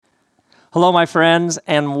Hello, my friends,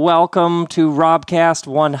 and welcome to Robcast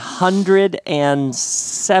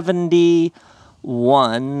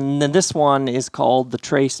 171. And this one is called the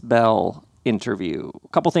Trace Bell interview. A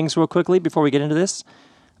couple things real quickly before we get into this.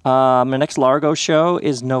 My next Largo show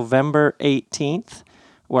is November 18th,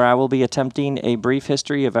 where I will be attempting a brief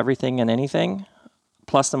history of everything and anything,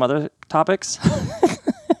 plus some other topics.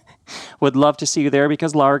 Would love to see you there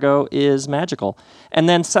because Largo is magical. And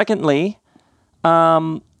then secondly,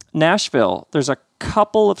 Nashville. There's a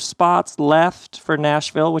couple of spots left for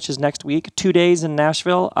Nashville, which is next week. 2 days in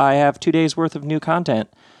Nashville. I have 2 days worth of new content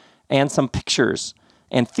and some pictures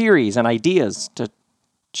and theories and ideas to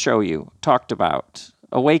show you, talked about.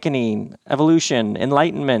 Awakening, evolution,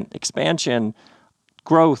 enlightenment, expansion,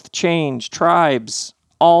 growth, change, tribes,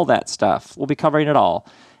 all that stuff. We'll be covering it all.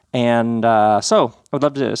 And so I would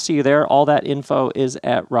love to see you there. All that info is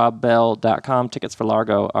at robbell.com. Tickets for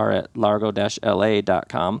Largo are at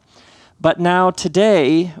largo-la.com. But now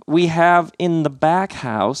today we have in the back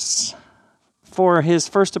house for his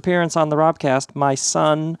first appearance on the Robcast, my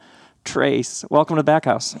son, Trace. Welcome to the back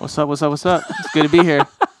house. What's up? It's good to be here.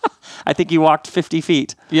 I think you walked 50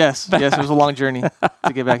 feet. Yes, it was a long journey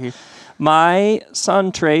to get back here. My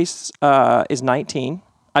son, Trace, is 19.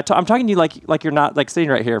 I'm talking to you like you're not like sitting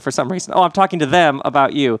right here for some reason. Oh, I'm talking to them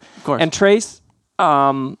about you. Of course. And Trace,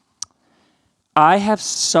 I have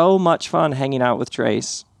so much fun hanging out with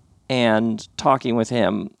Trace and talking with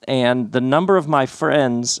him. And the number of my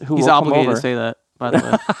friends who He's will come over. obligated to say that, by the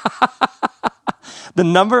way. The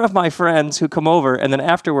number of my friends who come over and then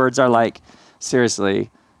afterwards are like, seriously,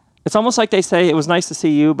 it's almost like they say, it was nice to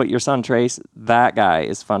see you, but your son Trace, that guy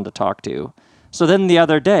is fun to talk to. So then the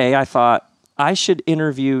other day I thought, I should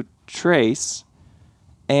interview Trace,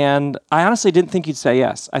 and I honestly didn't think you'd say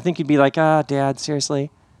yes. I think you'd be like, Dad,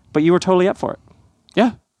 seriously? But you were totally up for it.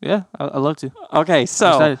 Yeah, I'd love to. Okay,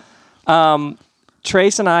 so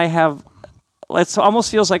Trace and I have, it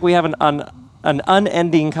almost feels like we have an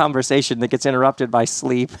unending conversation that gets interrupted by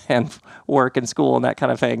sleep and work and school and that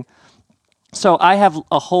kind of thing. So I have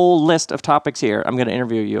a whole list of topics here I'm going to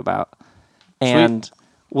interview you about, and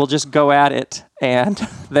we'll just go at it, and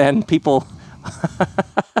then people...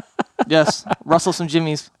 Yes, rustle some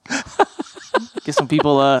jimmies. Get some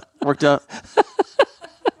people worked up.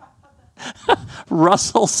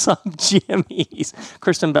 Rustle some jimmies.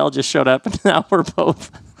 Kristen Bell just showed up, and now we're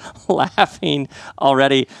both laughing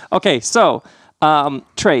already. Okay, so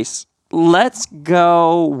Trace, let's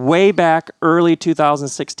go way back early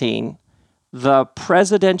 2016. The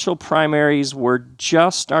presidential primaries were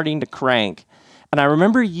just starting to crank, and I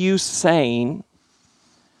remember you saying,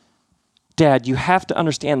 Dad, you have to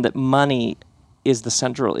understand that money is the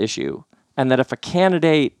central issue, and that if a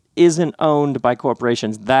candidate isn't owned by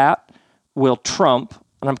corporations, that will trump,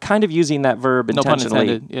 and I'm kind of using that verb intentionally. No pun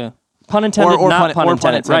intended, yeah. Pun intended, or not pun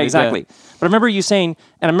intended. Right, exactly. Yeah. But I remember you saying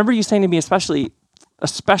to me, especially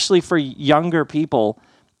for younger people,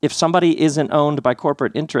 if somebody isn't owned by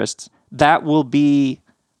corporate interests, that will be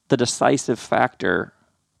the decisive factor.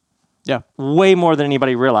 Yeah. Way more than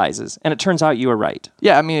anybody realizes. And it turns out you were right.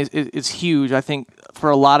 Yeah, I mean, it's huge. I think for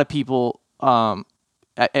a lot of people,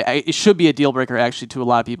 it should be a deal breaker, actually, to a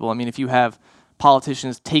lot of people. I mean, if you have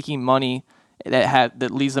politicians taking money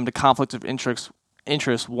that leads them to conflicts of interest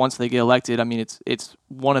once they get elected, I mean, it's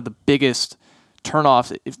one of the biggest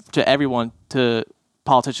turnoffs to everyone, to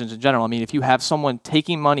politicians in general. I mean, if you have someone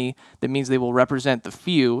taking money, that means they will represent the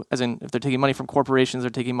few, as in if they're taking money from corporations, they're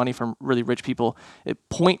taking money from really rich people.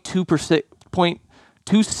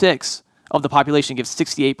 0.26% of the population gives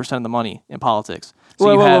 68% of the money in politics.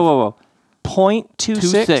 So whoa.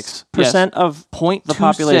 0.26% of the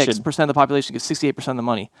population. 0.26% of the population gives 68% of the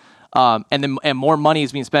money. And more money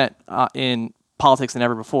is being spent in politics than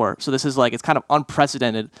ever before. So this is like, it's kind of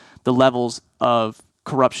unprecedented, the levels of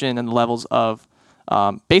corruption and the levels of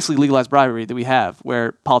basically legalized bribery that we have,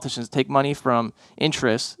 where politicians take money from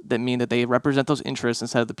interests that mean that they represent those interests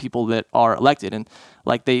instead of the people that are elected. And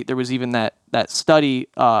like there was even that study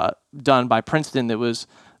done by Princeton that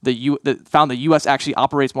found the U.S. actually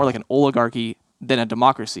operates more like an oligarchy than a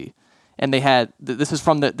democracy. And they had this is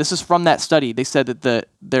from that study. They said that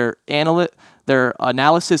their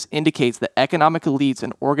analysis indicates that economic elites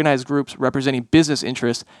and organized groups representing business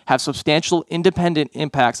interests have substantial independent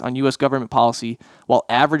impacts on U.S. government policy, while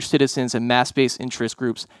average citizens and mass-based interest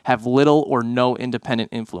groups have little or no independent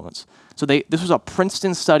influence. So this was a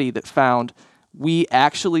Princeton study that found we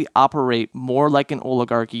actually operate more like an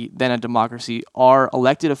oligarchy than a democracy. Our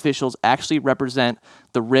elected officials actually represent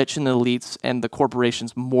the rich and the elites and the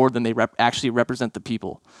corporations more than they actually represent the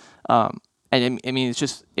people. And I mean,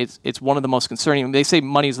 it's one of the most concerning. They say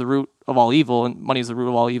money is the root of all evil, and money is the root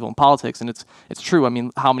of all evil in politics, and it's true. I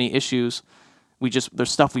mean, how many issues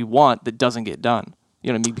there's stuff we want that doesn't get done.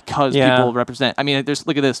 You know what I mean? Because people represent. I mean,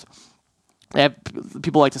 look at this.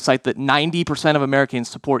 People like to cite that 90% of Americans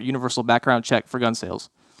support universal background check for gun sales.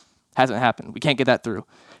 Hasn't happened. We can't get that through.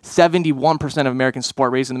 71% of Americans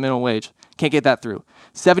support raising the minimum wage. Can't get that through.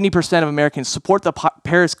 70% of Americans support the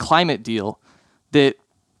Paris climate deal that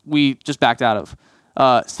we just backed out of.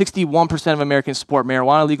 61% of Americans support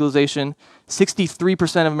marijuana legalization.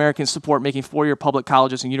 63% of Americans support making four-year public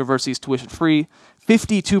colleges and universities tuition-free.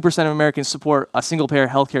 52% of Americans support a single-payer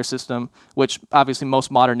healthcare system, which obviously most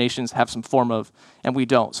modern nations have some form of, and we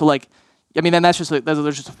don't. So, like, I mean, and there's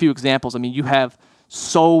just a few examples. I mean, you have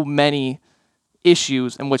so many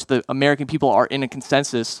issues in which the American people are in a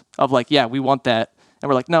consensus of, like, yeah, we want that, and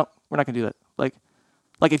we're like, no, we're not gonna do that.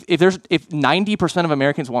 Like if 90% of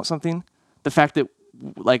Americans want something, the fact that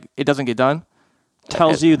like it doesn't get done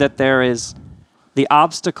tells you that there is the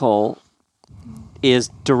obstacle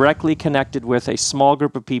is directly connected with a small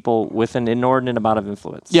group of people with an inordinate amount of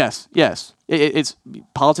influence. Yes. It's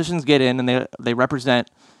politicians get in and they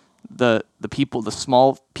represent the people, the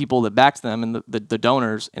small people that backs them, and the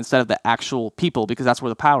donors instead of the actual people, because that's where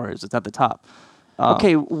the power is. It's at the top.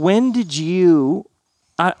 Okay, when did you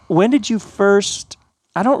first?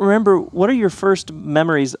 I don't remember. What are your first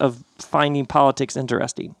memories of finding politics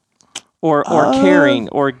interesting, or caring,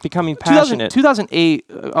 or becoming passionate?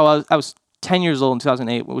 2008. I was 10 years old in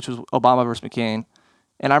 2008, which was Obama versus McCain,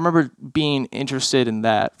 and I remember being interested in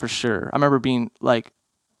that for sure. I remember being like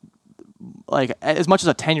as much as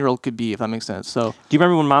a 10-year-old could be, if that makes sense. So, do you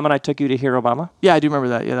remember when Mom and I took you to hear Obama? Yeah, I do remember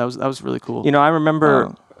that. Yeah, that was really cool. You know, I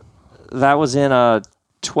remember that was in a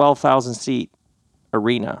 12,000 seat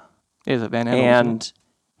arena. Is it Van Andel? And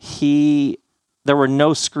there were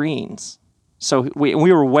no screens, so we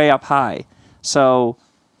were way up high. So,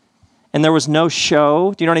 and there was no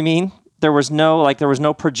show. Do you know what I mean? There was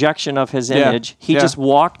no projection of his image. He just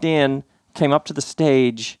walked in, came up to the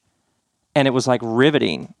stage, and it was like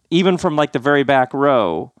riveting, even from like the very back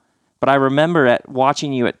row. But I remember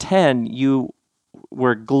watching you at 10, you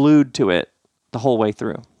were glued to it the whole way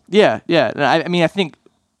through. Yeah. I mean, I think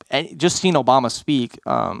just seeing Obama speak,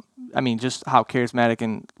 I mean, just how charismatic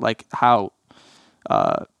and like how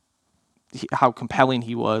compelling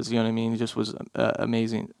he was. You know what I mean? He just was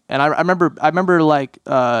amazing. And I remember like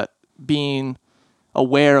being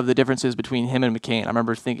aware of the differences between him and McCain. I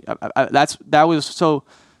remember thinking that was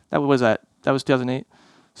 2008.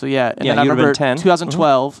 So yeah, and then I remember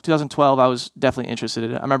 2012. Mm-hmm. 2012, I was definitely interested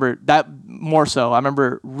in it. I remember that more so. I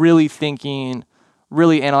remember really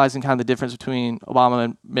analyzing kind of the difference between Obama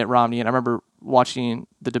and Mitt Romney, and I remember watching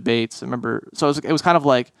the debates. So it was kind of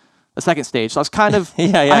like a second stage. So I was kind of I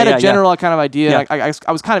had a general kind of idea. Yeah. I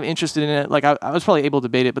was kind of interested in it. Like I was probably able to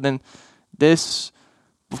debate it, but then this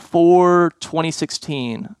before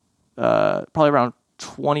 2016, probably around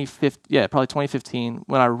 2015,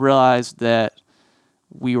 when I realized that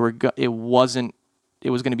it was going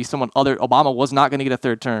to be someone other. Obama was not going to get a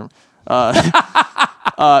third term.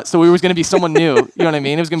 So it was going to be someone new. You know what I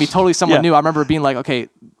mean? It was going to be totally someone new. I remember being like, okay,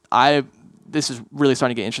 this is really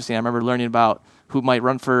starting to get interesting. I remember learning about who might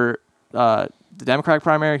run for the Democratic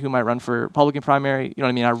primary, who might run for Republican primary. You know what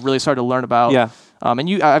I mean? I really started to learn about. Yeah. And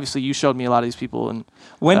you showed me a lot of these people. And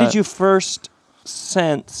when did you first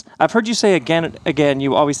sense? I've heard you say again and again.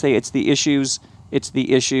 You always say it's the issues.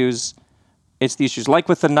 Like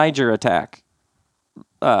with the Niger attack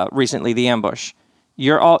recently, the ambush.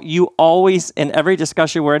 You always, in every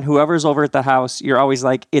discussion we're in, whoever's over at the House, you're always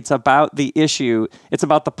like, it's about the issue. It's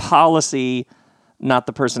about the policy, not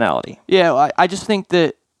the personality. Yeah, I just think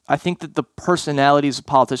that the personalities of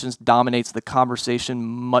politicians dominates the conversation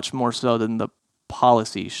much more so than the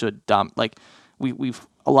policy should. Like we've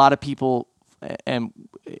a lot of people, and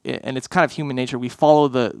it's kind of human nature. We follow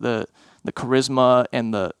the charisma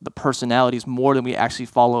and the personalities more than we actually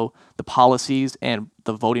follow the policies and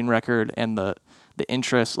the voting record and the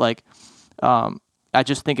interests. Like, I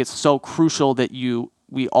just think it's so crucial that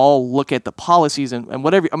we all look at the policies and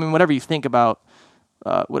whatever you think about,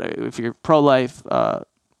 if you're pro-life,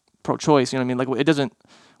 pro-choice, you know what I mean? Like, it doesn't,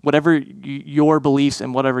 whatever your beliefs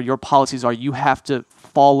and whatever your policies are, you have to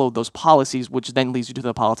follow those policies, which then leads you to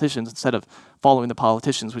the politicians, instead of following the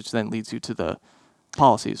politicians, which then leads you to the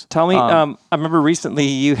policies. Tell me, I remember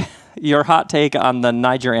recently your hot take on the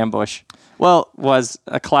Niger ambush was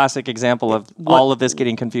a classic example of all of this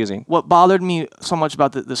getting confusing. What bothered me so much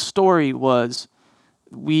about the story was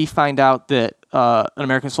we find out that an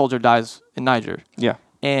American soldier dies in Niger. Yeah.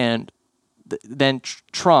 And then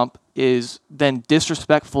Trump is then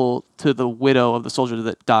disrespectful to the widow of the soldier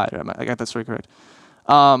that died. I got that story correct.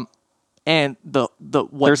 And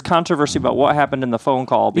there's controversy about what happened in the phone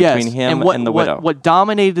call between him and the widow. What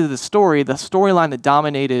dominated the storyline that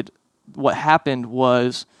dominated what happened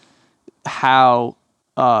was how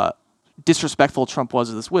disrespectful Trump was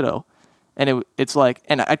to this widow. And it's like,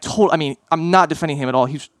 and I'm not defending him at all.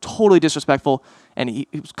 He was totally disrespectful, and he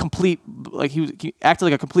was complete, like he acted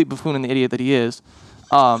like a complete buffoon and the idiot that he is.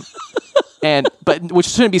 But which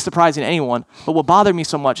shouldn't be surprising to anyone. But what bothered me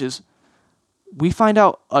so much is we find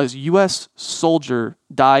out a U.S. soldier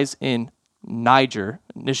dies in Niger,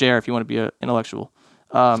 if you want to be an intellectual.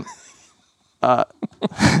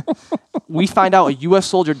 We find out a U.S.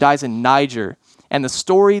 soldier dies in Niger, and the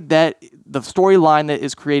storyline that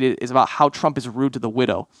is created is about how Trump is rude to the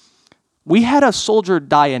widow. We had a soldier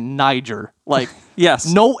die in Niger. Like, yes.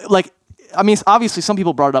 No, like, I mean, obviously some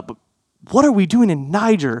people brought it up, but what are we doing in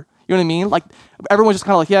Niger? You know what I mean? Like, everyone's just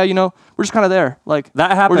kind of like, yeah, we're just kind of there. Like,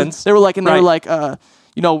 that happens. They were like,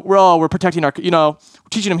 we're protecting our, we're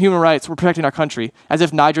teaching them human rights. We're protecting our country, as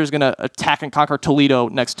if Niger is gonna attack and conquer Toledo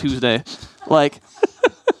next Tuesday. Like,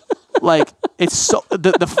 it's so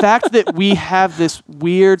the fact that we have this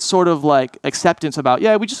weird sort of like acceptance about,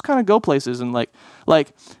 yeah, we just kind of go places, and like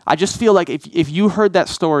I just feel like if you heard that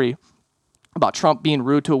story about Trump being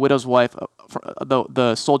rude to a widow's wife, the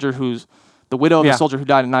widow of the soldier who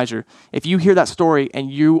died in Niger, if you hear that story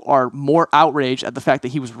and you are more outraged at the fact that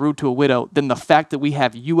he was rude to a widow than the fact that we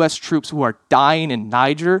have U.S. troops who are dying in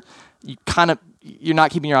Niger, you're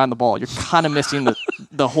not keeping your eye on the ball. You're kind of missing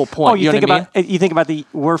the whole point. You think about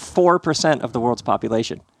we're 4% of the world's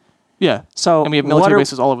population. Yeah. So and we have military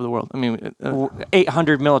bases all over the world. I mean,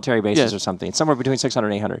 800 military bases or something, somewhere between 600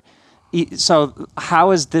 and 800. So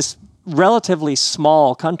how is this relatively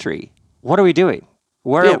small country? What are we doing?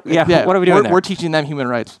 What are we doing there? We're teaching them human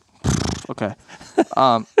rights. Okay.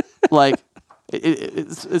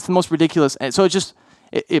 It's the most ridiculous. And so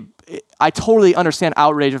I totally understand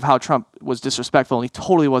outrage of how Trump was disrespectful, and he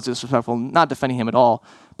totally was disrespectful, not defending him at all.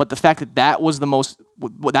 But the fact that was the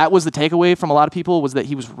takeaway from a lot of people, was that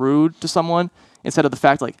he was rude to someone, instead of the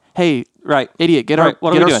fact like, hey, idiot, get our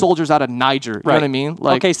soldiers out of Niger. You know what I mean?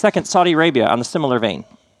 Like, okay, second, Saudi Arabia on a similar vein.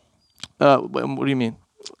 What do you mean?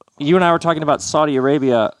 You and I were talking about Saudi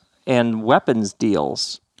Arabia and weapons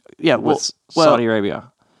deals. Yeah, with Saudi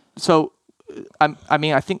Arabia. So,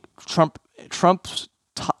 I think Trump's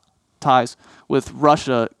ties with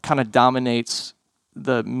Russia kind of dominates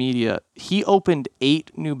the media. He opened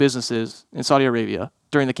 8 new businesses in Saudi Arabia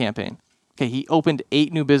during the campaign. Okay, he opened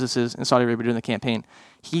 8 new businesses in Saudi Arabia during the campaign.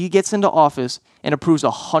 He gets into office and approves a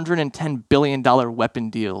 $110 billion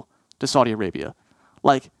weapon deal to Saudi Arabia.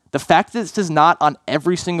 Like, the fact that this is not on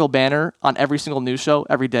every single banner, on every single news show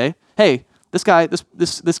every day. Hey, this guy,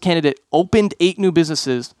 this candidate opened 8 new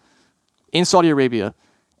businesses in Saudi Arabia,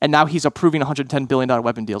 and now he's approving $110 billion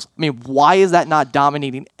weapon deals. I mean, why is that not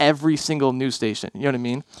dominating every single news station? You know what I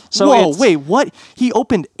mean? So wait, what? He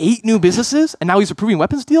opened 8 new businesses, and now he's approving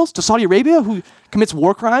weapons deals to Saudi Arabia, who commits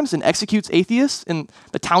war crimes and executes atheists in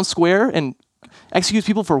the town square and executes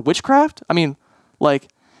people for witchcraft? I mean, like...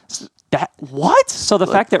 That what? So the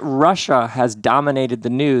fact that Russia has dominated the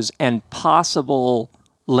news and possible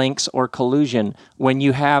links or collusion, when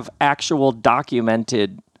you have actual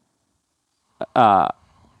documented, what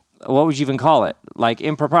would you even call it? Like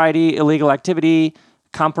impropriety, illegal activity,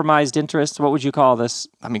 compromised interest. What would you call this?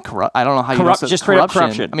 I mean, I don't know how you just straight up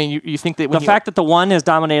corruption. I mean, you think that the fact that the one has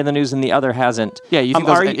dominated the news and the other hasn't. Yeah, you think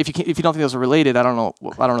if you don't think those are related, I don't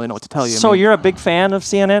really know what to tell you. So you're a big fan of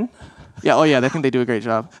CNN? Yeah, I think they do a great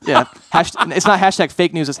job. Yeah, it's not hashtag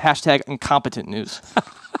fake news, it's hashtag incompetent news.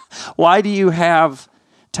 Why do you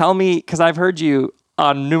tell me, because I've heard you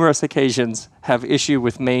on numerous occasions have issue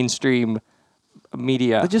with mainstream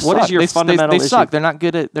media. What is your fundamental issue? They suck. They're not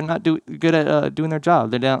good at doing their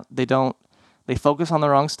job. They focus on the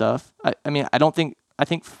wrong stuff. I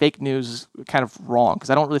think fake news is kind of wrong,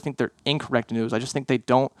 because I don't really think they're incorrect news. I just think their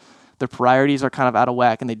priorities are kind of out of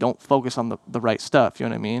whack, and they don't focus on the right stuff. You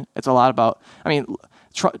know what I mean? It's a lot about,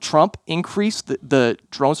 Trump increased the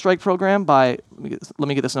drone strike program by, let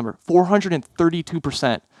me get this number,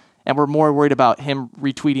 432%. And we're more worried about him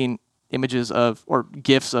retweeting images or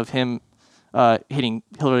GIFs of him hitting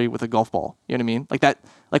Hillary with a golf ball. You know what I mean? Like that.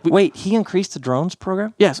 Wait, he increased the drones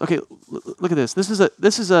program? Yes. Okay. Look at this. This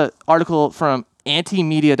is a article from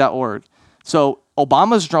antimedia.org. So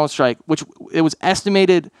Obama's drone strike, which it was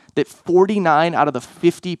estimated that 49 out of the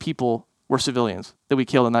 50 people were civilians that we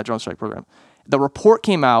killed in that drone strike program. The report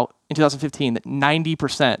came out in 2015 that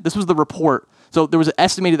 90%, this was the report, So there was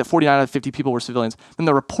estimated that 49 out of 50 people were civilians. Then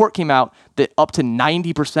the report came out that up to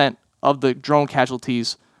 90% of the drone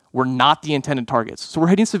casualties were not the intended targets. So we're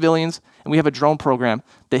hitting civilians, and we have a drone program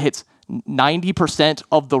that hits 90%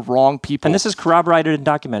 of the wrong people. And this is corroborated and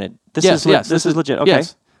documented. This is legit. Okay.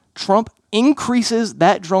 Yes. Trump increases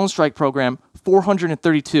that drone strike program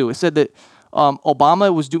 432. It said that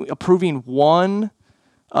Obama was approving one.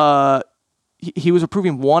 He was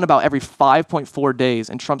approving one about every 5.4 days,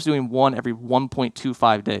 and Trump's doing one every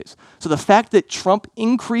 1.25 days. So the fact that Trump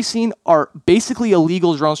increasing our basically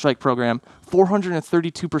illegal drone strike program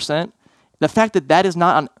 432%, the fact that that is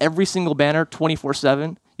not on every single banner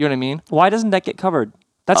 24/7, you know what I mean? Why doesn't that get covered?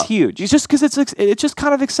 That's huge. It's just because it's just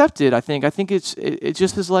kind of accepted. I think it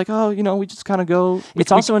just is like, oh, we just kind of go.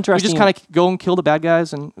 It's also interesting. We just kind of go and kill the bad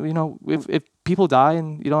guys, and if people die,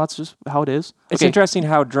 and that's just how it is. It's interesting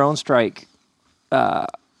how drone strike,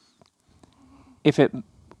 if a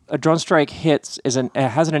drone strike hits it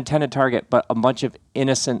has an intended target, but a bunch of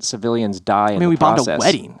innocent civilians die. We bombed a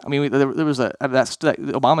wedding. There was that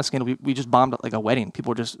Obama scandal. We just bombed like a wedding.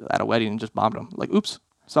 People were just at a wedding and just bombed them. Like, oops,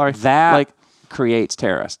 sorry. That creates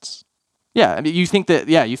terrorists. Yeah, you think that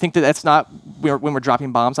that's not when we're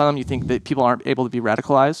dropping bombs on them. You think that people aren't able to be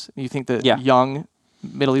radicalized. You think that young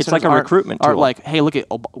Middle Easterners it's like a recruitment tool. Aren't like, hey, look at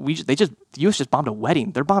the U.S. just bombed a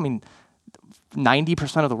wedding. They're bombing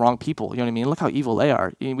 90% of the wrong people. You know what I mean? Look how evil they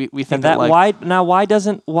are. We think and that why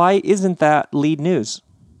isn't that lead news?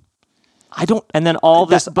 I don't. And then all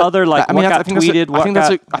this other what got tweeted. I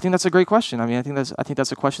think that's a great question. I think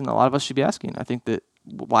that's a question that a lot of us should be asking. I think that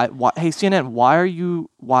why hey CNN, why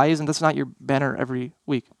isn't this not your banner every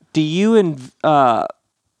week? It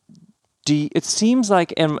seems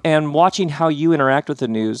like and watching how you interact with the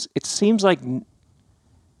news, it seems like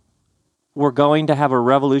we're going to have a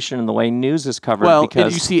revolution in the way news is covered. Well,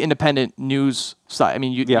 because you see independent news site.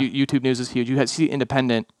 YouTube News is huge. You see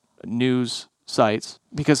independent news sites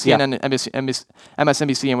because CNN,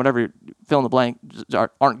 MSNBC, and whatever fill in the blank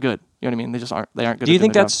aren't good. You know what I mean? They just aren't. They aren't good. Do you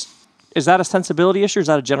think is that a sensibility issue or is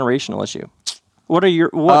that a generational issue? Do you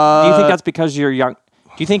think that's because you're young?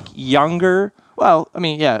 Do you think younger? Well, how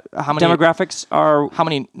many demographics are? How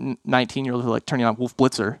many 19-year-olds are turning on Wolf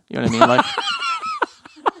Blitzer? You know what I mean? Like,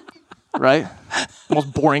 right? The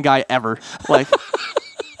most boring guy ever. Like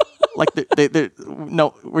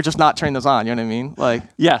no, we're just not turning those on. You know what I mean? Like,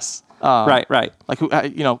 yes. Right. Like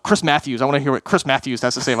Chris Matthews. I want to hear what Chris Matthews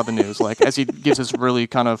has to say about the news. Like as he gives his really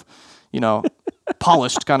kind of,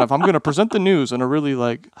 polished kind of. I'm going to present the news in a really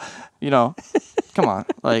come on,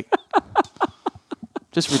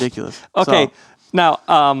 just ridiculous. Okay,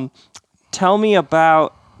 now tell me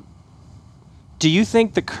about. Do you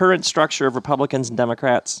think the current structure of Republicans and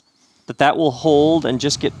Democrats that will hold and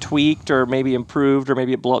just get tweaked or maybe improved or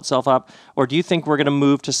maybe it blow itself up? Or do you think we're going to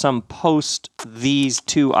move to some post these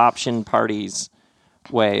two option parties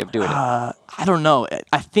way of doing it? I don't know.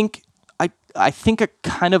 I think a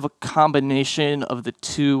kind of a combination of the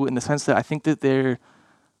two in the sense that I think that the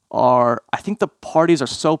parties are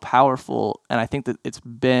so powerful, and I think that it's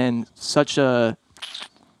been the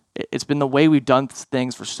way we've done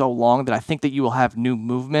things for so long that I think that you will have new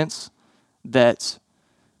movements that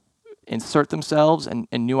insert themselves and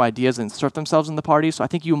new ideas insert themselves in the party. So I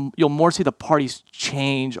think you'll more see the parties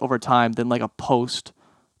change over time than like a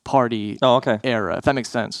post-party era, if that makes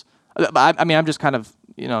sense. I'm just kind of,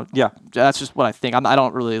 that's just what I think. I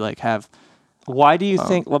don't really have. Why do you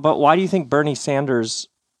think? But why do you think Bernie Sanders?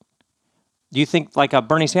 Do you think like a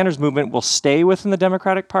Bernie Sanders movement will stay within the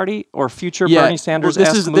Democratic Party or future Bernie Sanders?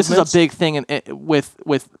 This is a big thing with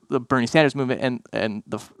the Bernie Sanders movement and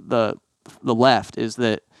the left is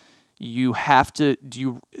that you have to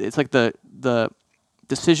it's like the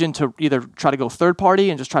decision to either try to go third party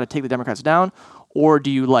and just try to take the Democrats down, or do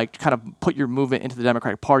you kind of put your movement into the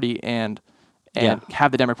Democratic Party and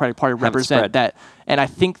have the Democratic Party represent that? And I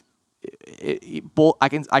think I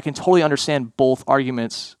can totally understand both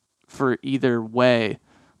arguments for either way,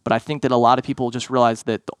 but I think that a lot of people just realize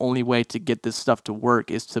that the only way to get this stuff to work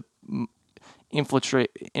is to infiltrate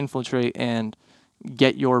and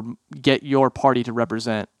get your party to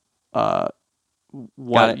represent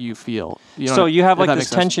what you feel. So you have this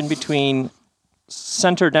tension between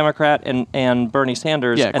center Democrat and Bernie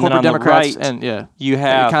Sanders, and then on Democrats the right, you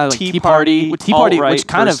have kind of Tea Party, which Tea Party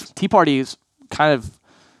is kind of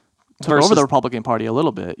took over the Republican Party a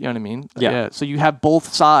little bit. You know what I mean? Yeah. So you have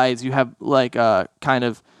both sides. You have kind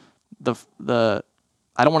of the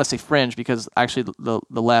I don't want to say fringe because actually the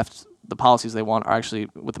left, the policies they want are actually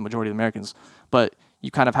with the majority of Americans, but you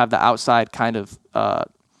kind of have the outside kind of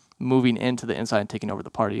moving into the inside and taking over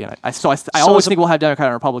the party. And I always think we'll have Democrats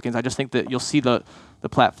and Republicans. I just think that you'll see the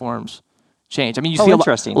platforms change. I mean, you Oh, see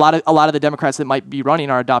interesting. a lot of the Democrats that might be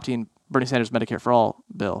running are adopting Bernie Sanders' Medicare for All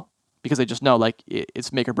bill because they just know like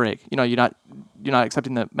it's make or break. You know, you're not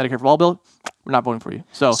accepting the Medicare for All bill, we're not voting for you.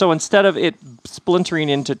 So instead of it splintering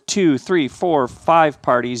into 2, 3, 4, 5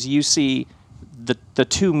 parties, you see the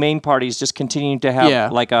two main parties just continuing to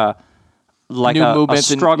have like a new movements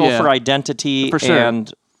struggle and, for identity for sure.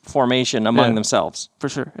 and formation among themselves. For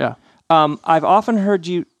sure, yeah. I've often heard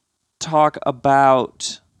you talk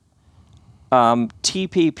about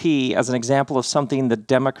TPP as an example of something the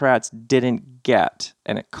Democrats didn't get,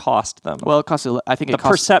 and it cost them. Well, it cost. I think the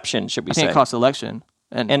perception, should we say? I think it cost the election.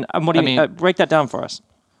 And what do you mean? Break that down for us.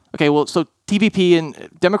 Okay, well, so TPP and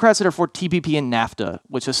Democrats that are for TPP and NAFTA,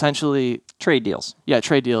 which essentially trade deals. Yeah,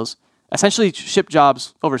 trade deals. Essentially, ship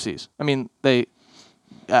jobs overseas. I mean, they.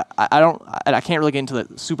 I can't really get into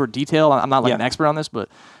the super detail. I'm not like an expert on this, but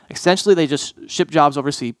essentially they just ship jobs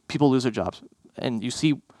overseas. People lose their jobs, and you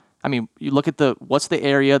see. I mean, you look at what's the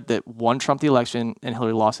area that won Trump the election and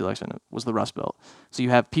Hillary lost the election. It was the Rust Belt. So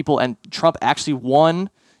you have people, and Trump actually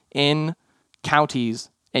won in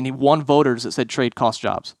counties, and he won voters that said trade costs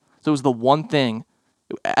jobs. So it was the one thing.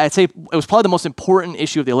 I'd say it was probably the most important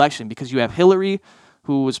issue of the election because you have Hillary,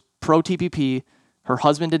 who was pro TPP, her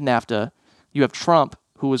husband did NAFTA. You have Trump,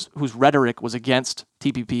 whose rhetoric was against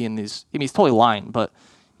TPP and these. I mean, he's totally lying, but.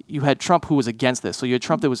 You had Trump who was against this. So you had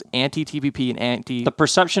Trump that was anti-TPP and anti... The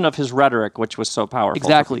perception of his rhetoric, which was so powerful.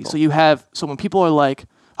 Exactly. So when people are like,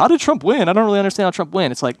 how did Trump win? I don't really understand how Trump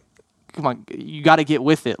win. It's like, come on, you got to get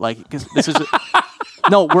with it. Like, because this is...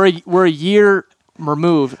 No, we're a year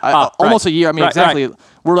removed. Almost a year. I mean, exactly.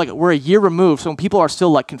 Right. We're a year removed. So when people are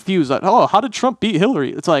still like confused, like, oh, how did Trump beat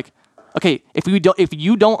Hillary? It's like, okay, if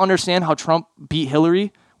you don't understand how Trump beat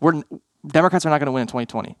Hillary, Democrats are not going to win in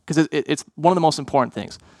 2020 because it's one of the most important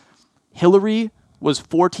things. Hillary was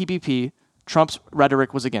for TPP. Trump's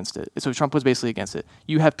rhetoric was against it. So Trump was basically against it.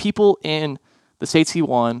 You have people in the states he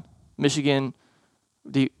won, Michigan,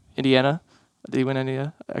 Indiana. Did he win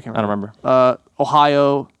Indiana? I can't remember.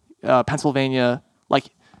 Ohio, Pennsylvania. Like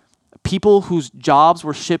people whose jobs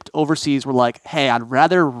were shipped overseas were like, hey, I'd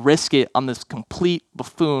rather risk it on this complete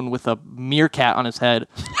buffoon with a meerkat on his head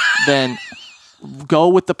than go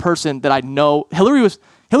with the person that I know. Hillary was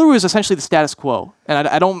essentially the status quo, and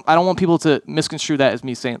I don't want people to misconstrue that as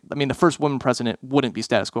me saying. I mean, the first woman president wouldn't be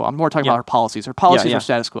status quo. I'm more talking about her policies. Her policies are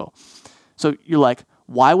status quo. So you're like,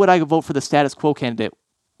 why would I vote for the status quo candidate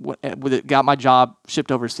that got my job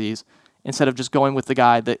shipped overseas instead of just going with the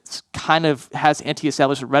guy that kind of has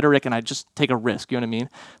anti-establishment rhetoric and I just take a risk? You know what I mean?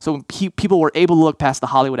 So when people were able to look past the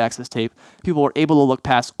Hollywood Access tape, people were able to look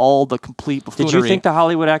past all the complete buffoonery. Did you think the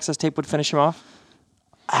Hollywood Access tape would finish him off?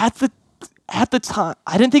 At the time,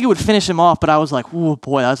 I didn't think it would finish him off, but I was like, "Oh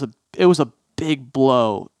boy, it was a big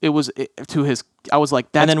blow." It was to his. I was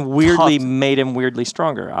like, "That's." And then weirdly tough. made him weirdly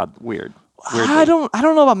stronger. Weirdly. I don't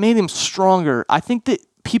know about made him stronger. I think that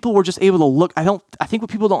people were just able to look. I think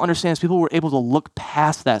what people don't understand is people were able to look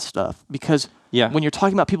past that stuff because when you're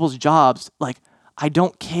talking about people's jobs, like I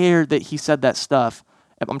don't care that he said that stuff.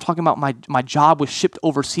 I'm talking about my job was shipped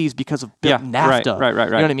overseas because of NAFTA. Right.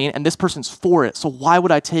 You know what I mean? And this person's for it. So why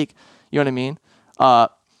would I take? You know what I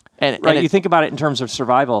mean? You think about it in terms of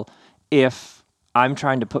survival. If I'm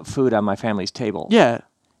trying to put food on my family's table,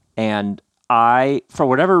 and for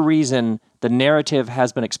whatever reason, the narrative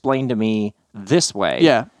has been explained to me this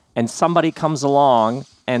way, and somebody comes along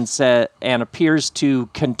and appears to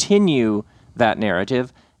continue that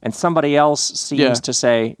narrative, and somebody else seems to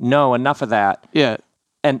say, no, enough of that.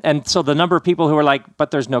 And so the number of people who are like,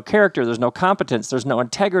 but there's no character, there's no competence, there's no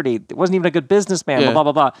integrity, it wasn't even a good businessman, blah,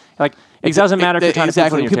 blah, blah. Like, it doesn't matter if you're trying to put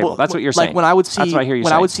food on your table. That's what you're saying. Like when I would see, that's what I hear you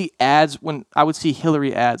saying. I would see ads, when I would see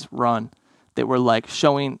Hillary ads run that were like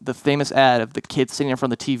showing the famous ad of the kids sitting in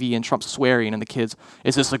front of the TV and Trump swearing, and the kids,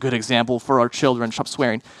 is this a good example for our children, Trump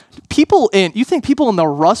swearing? You think people in the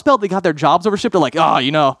Rust Belt that got their jobs overshipped are like,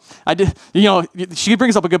 she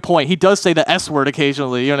brings up a good point. He does say the S word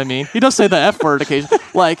occasionally, you know what I mean? He does say the F word occasionally.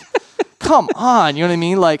 Like, come on, you know what I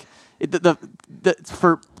mean? Like,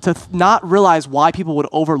 to not realize why people would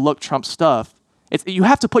overlook Trump's stuff, you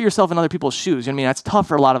have to put yourself in other people's shoes. You know what I mean? That's tough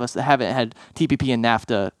for a lot of us that haven't had TPP and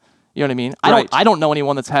NAFTA. You know what I mean? I don't know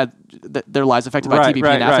anyone that's had their lives affected by TPP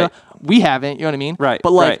and NAFTA. We haven't. You know what I mean?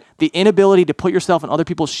 But the inability to put yourself in other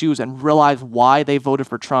people's shoes and realize why they voted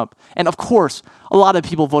for Trump. And of course, a lot of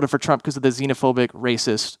people voted for Trump because of the xenophobic,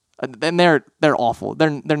 racist, and they're awful. They're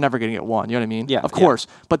never going to get one. You know what I mean? Of course.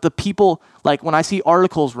 But the people, like when I see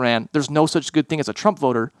articles ran, there's no such good thing as a Trump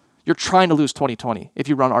voter. You're trying to lose 2020 if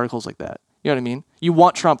you run articles like that. You know what I mean? You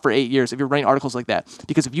want Trump for 8 years if you're writing articles like that.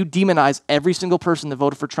 Because if you demonize every single person that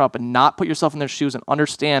voted for Trump and not put yourself in their shoes and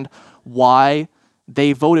understand why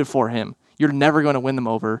they voted for him, you're never going to win them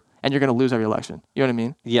over and you're going to lose every election. You know what I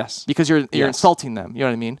mean? Yes. Because you're insulting them. You know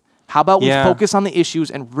what I mean? How about we focus on the issues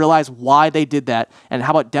and realize why they did that? And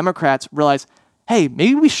how about Democrats realize, hey,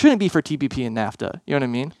 maybe we shouldn't be for TPP and NAFTA. You know what I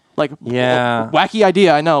mean? Like, wacky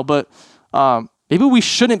idea, I know, but maybe we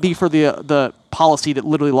shouldn't be for the policy that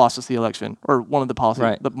literally lost us the election, or one of the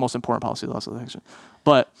policies, the most important policy that lost us the election.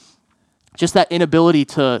 But just that inability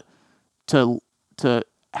to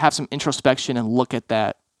have some introspection and look at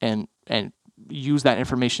that and use that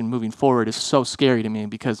information moving forward is so scary to me,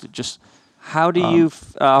 because it just... How do you...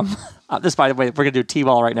 this, by the way, we're going to do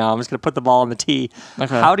T-ball right now. I'm just going to put the ball on the tee.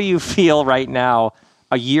 Okay. How do you feel right now,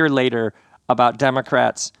 a year later, about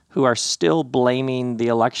Democrats who are still blaming the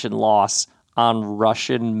election loss on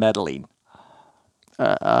Russian meddling?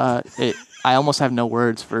 I almost have no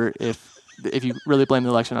words for if you really blame the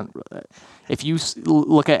election on... If you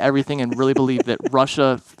look at everything and really believe that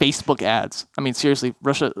Russia Facebook ads, I mean, seriously,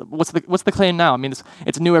 Russia, what's the claim now? I mean,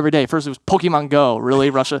 it's new every day. First it was Pokemon Go, really,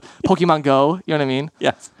 Russia, Pokemon Go, you know what I mean?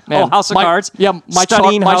 Yes. Man, House of Cards? Yeah, my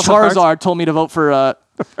Charizard told me to vote for,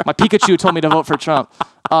 my Pikachu told me to vote for Trump.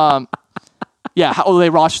 The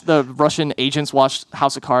Russian agents watched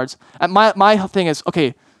House of Cards. And my thing is,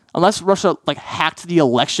 okay, unless Russia like hacked the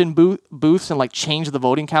election booths and like changed the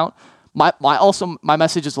voting count, my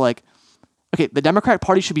message is like, okay, the Democratic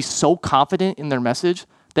Party should be so confident in their message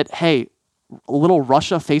that, hey, little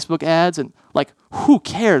Russia Facebook ads and like, who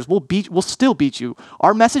cares? We'll still beat you.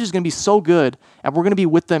 Our message is going to be so good, and we're going to be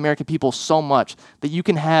with the American people so much that you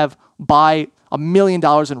can buy $1 million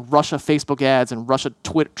in Russia Facebook ads and Russia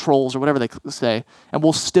Twitter trolls or whatever they say, and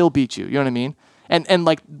we'll still beat you. You know what I mean? And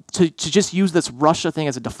like to just use this Russia thing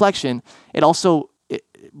as a deflection, it also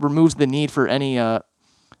removes the need for any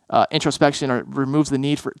introspection, or removes the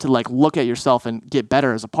need to like look at yourself and get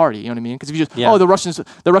better as a party. You know what I mean? Because if you just the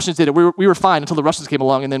Russians did it, we were fine until the Russians came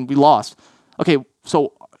along and then we lost. Okay,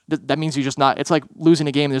 so that means you're just not. It's like losing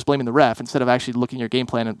a game and just blaming the ref instead of actually looking at your game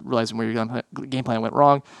plan and realizing where your game plan went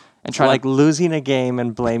wrong and trying like losing a game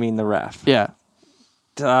and blaming the ref. Yeah.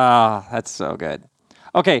 That's so good.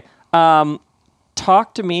 Okay,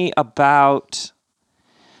 talk to me about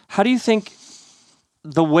how do you think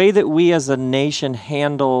the way that we as a nation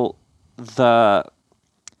handle the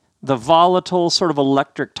volatile sort of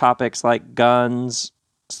electric topics like guns,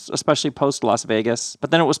 especially post Las Vegas, but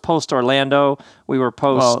then it was post Orlando. We've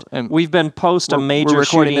been post a major We're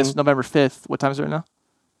recording shooting. this November 5th. What time is it right now?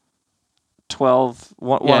 1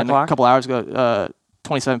 o'clock? A couple hours ago,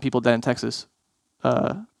 27 people dead in Texas.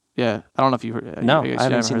 I don't know if you heard. No, I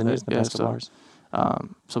haven't seen the news in the past couple hours.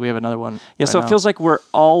 So we have another one. Yeah, so it feels like we're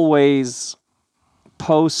always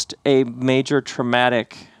post a major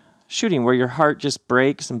traumatic shooting where your heart just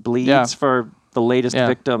breaks and bleeds for the latest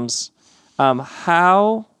victims.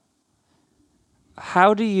 How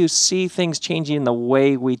do you see things changing in the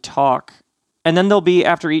way we talk? And then there'll be,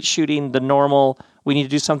 after each shooting, the normal, we need to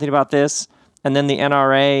do something about this, and then the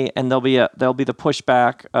NRA, and there'll be the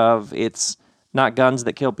pushback of it's not guns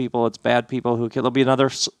that kill people, it's bad people who kill. There'll be another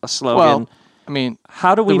slogan. Well, I mean,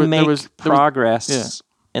 how do we make progress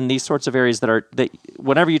in these sorts of areas that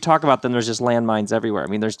whenever you talk about them, there's just landmines everywhere? I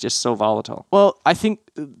mean, there's just so volatile. Well, I think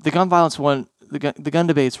the gun violence one, the gun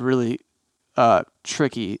debate's really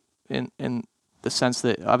tricky in the sense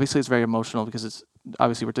that obviously it's very emotional because it's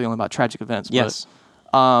obviously we're dealing about tragic events. Yes.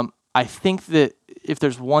 But I think that if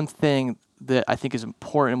there's one thing that I think is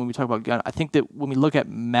important when we talk about gun, I think that when we look at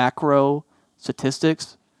macro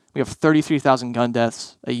statistics, we have 33,000 gun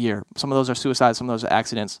deaths a year. Some of those are suicides, some of those are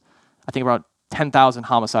accidents. I think around 10,000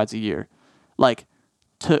 homicides a year. Like,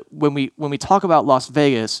 when we talk about Las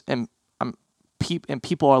Vegas and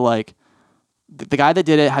people are like, the guy that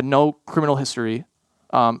did it had no criminal history,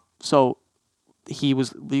 so he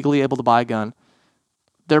was legally able to buy a gun.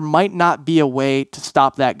 There might not be a way to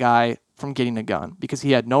stop that guy from getting a gun because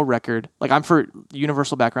he had no record. Like, I'm for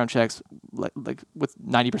universal background checks, like with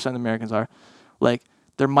 90% of Americans are. Like,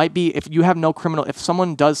 there might be, if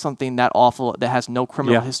someone does something that awful that has no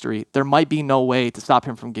criminal history, there might be no way to stop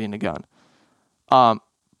him from getting a gun.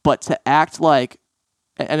 But to act like,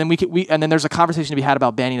 and then there's a conversation to be had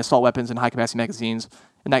about banning assault weapons and high capacity magazines,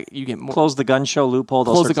 and that you get more, close the gun show loophole.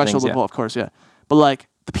 Close the gun show loophole, of course, yeah. But like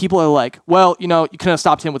the people are like, well, you couldn't have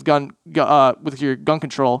stopped him with with your gun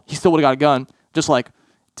control. He still would have got a gun. Just like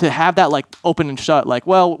to have that like open and shut. Like,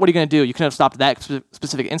 well, what are you gonna do? You couldn't have stopped that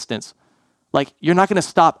specific instance. Like, you're not gonna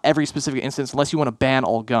stop every specific instance unless you want to ban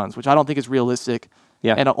all guns, which I don't think is realistic.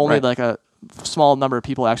 Yeah, and only like a small number of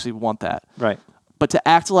people actually want that. Right. But to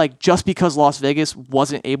act like just because Las Vegas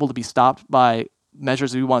wasn't able to be stopped by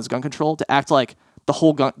measures that we want as gun control, to act like the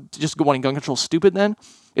whole just wanting gun control is stupid then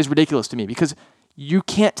is ridiculous to me, because you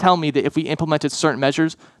can't tell me that if we implemented certain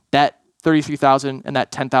measures, that 33,000 and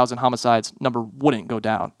that 10,000 homicides number wouldn't go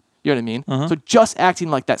down. You know what I mean? So just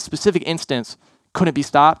acting like that specific instance couldn't be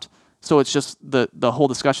stopped, so it's just the whole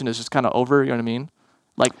discussion is just kind of over. You know what I mean?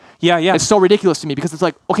 Like, yeah, it's so ridiculous to me, because it's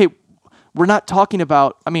like, okay, we're not talking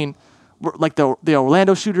about. I mean, like the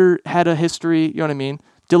Orlando shooter had a history. You know what I mean?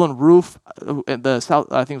 Dylan Roof, I think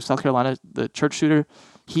it was South Carolina, the church shooter.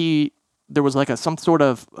 There was like some sort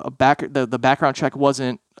of the background check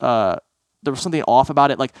wasn't. There was something off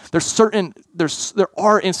about it. Like there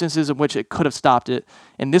are instances in which it could have stopped it.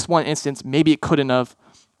 In this one instance, maybe it couldn't have.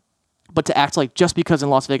 But to act like just because in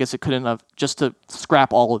Las Vegas it couldn't have, just to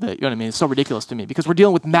scrap all of it, you know what I mean? It's so ridiculous to me, because we're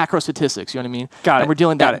dealing with macro statistics, you know what I mean? Got it. And we're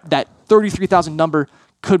dealing that 33,000 number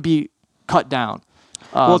could be cut down.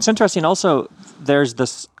 Well, it's interesting. Also, there's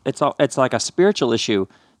this. It's like a spiritual issue.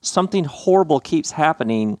 Something horrible keeps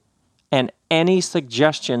happening, and any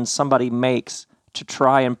suggestion somebody makes to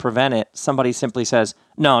try and prevent it, somebody simply says,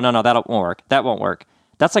 "No, that won't work. That won't work."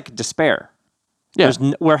 That's like despair. Yeah.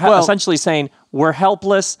 We're essentially saying we're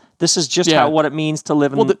helpless. This is just what it means to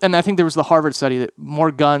live in. Well, and I think there was the Harvard study that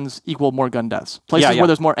more guns equal more gun deaths. Places where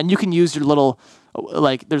there's more, and you can use your little,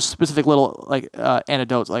 like, there's specific little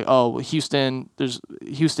anecdotes, like, oh, Houston versus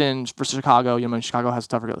Chicago. You know, Chicago has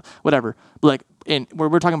tougher, whatever. But like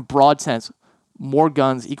we're talking broad sense. More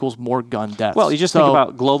guns equals more gun deaths. Well, you just think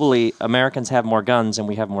about globally, Americans have more guns and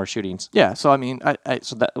we have more shootings. Yeah, so I mean,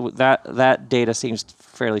 so that data seems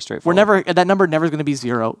fairly straightforward. That number never is going to be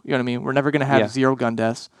zero. You know what I mean? We're never going to have zero gun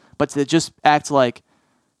deaths. But to just act like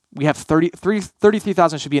we have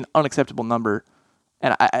 33,000 should be an unacceptable number.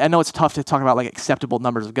 And I know it's tough to talk about like acceptable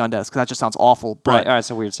numbers of gun deaths because that just sounds awful. But, right, it's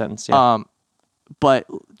a weird sentence. Yeah. But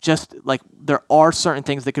just like there are certain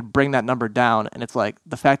things that could bring that number down, and it's like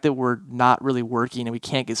the fact that we're not really working and we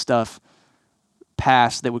can't get stuff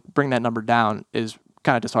passed that would bring that number down is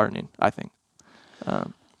kind of disheartening, I think.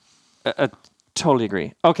 Totally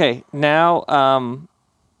agree. Okay, now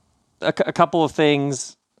a couple of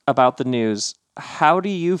things about the news. How do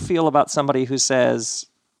you feel about somebody who says,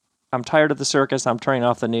 "I'm tired of the circus. I'm turning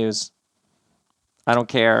off the news. I don't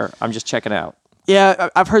care. I'm just checking out"? Yeah,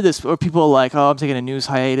 I've heard this where people are like, "Oh, I'm taking a news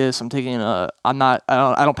hiatus. I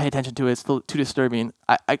don't pay attention to it. It's too disturbing."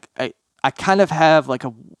 I kind of have like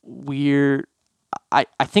a weird. I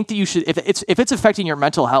think that you should, if it's affecting your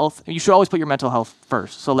mental health, you should always put your mental health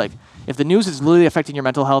first. So like, if the news is literally affecting your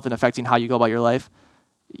mental health and affecting how you go about your life,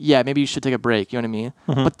 yeah, maybe you should take a break. You know what I mean?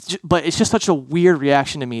 Mm-hmm. But it's just such a weird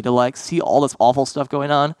reaction to me to like see all this awful stuff going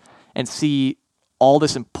on and see all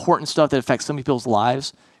this important stuff that affects some people's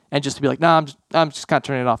lives. And just to be like, nah, I'm just kind of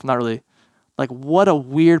turning it off. I'm not really, like, what a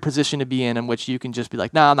weird position to be in which you can just be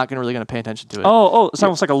like, nah, I'm not really going to pay attention to it. It's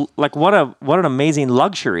almost like what an amazing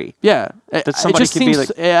luxury. Yeah, that somebody could be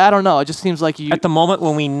like. I don't know. It just seems like you at the moment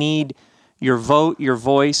when we need your vote, your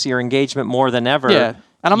voice, your engagement more than ever. Yeah,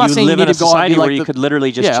 and I'm not saying you need to go out and be like you could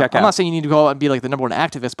literally just check out. I'm not saying you need to go out and be like the number one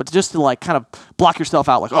activist, but just to like kind of block yourself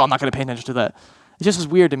out, like, oh, I'm not going to pay attention to that. It just is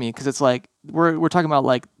weird to me because it's like we're talking about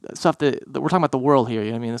like stuff that we're talking about the world here.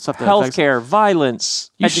 You know what I mean? The stuff that healthcare,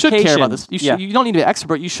 violence, you education. should care about this. You don't need to be an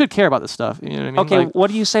expert. You should care about this stuff. You know what I mean? Okay, like,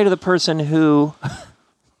 what do you say to the person who,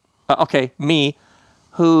 me,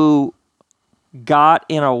 who got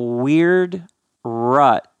in a weird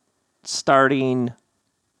rut starting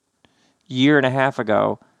year and a half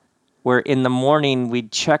ago, where in the morning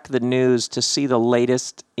we'd check the news to see the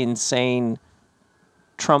latest insane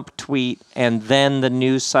Trump tweet and then the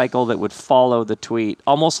news cycle that would follow the tweet,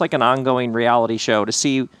 almost like an ongoing reality show to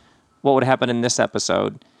see what would happen in this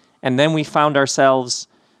episode. And then we found ourselves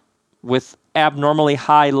with abnormally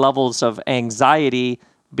high levels of anxiety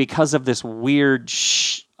because of this weird,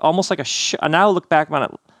 almost like now I look back on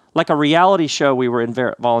it, like a reality show we were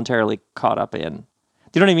voluntarily caught up in.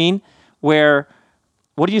 Do you know what I mean? Where,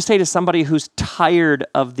 what do you say to somebody who's tired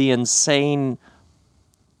of the insane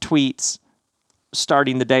tweets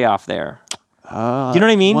starting the day off there? You know what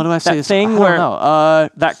I mean? What do I say? That thing where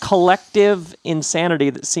that collective insanity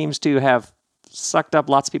that seems to have sucked up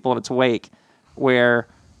lots of people in its wake. Where,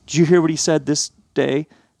 did you hear what he said this day?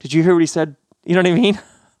 Did you hear what he said? You know what I mean?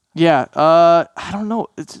 Yeah. I don't know.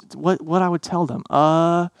 It's what I would tell them.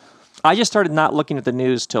 I just started not looking at the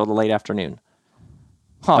news till the late afternoon.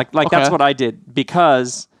 Huh, like that's what I did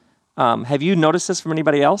because. Have you noticed this from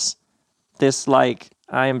anybody else? This like.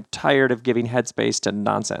 I am tired of giving headspace to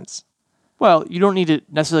nonsense. Well, you don't need to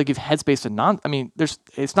necessarily give headspace to I mean,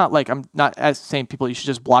 it's not like I'm not as saying people you should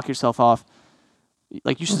just block yourself off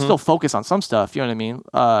Like you should still focus on some stuff. You know what I mean?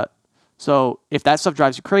 So if that stuff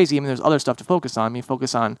drives you crazy, I mean, there's other stuff to focus on. I mean,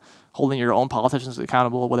 focus on holding your own politicians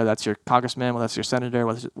accountable, whether that's your congressman, whether that's your senator,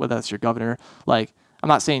 whether that's your governor. Like, I'm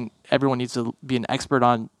not saying everyone needs to be an expert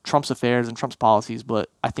on Trump's affairs and Trump's policies,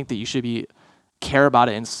 but I think that you should care about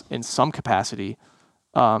it in some capacity.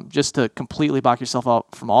 Just to completely block yourself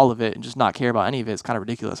out from all of it and just not care about any of it is kind of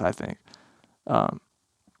ridiculous, I think.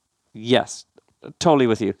 Yes, totally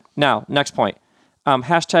with you. Now, next point.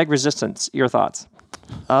 Hashtag resistance. Your thoughts?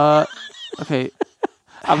 Okay.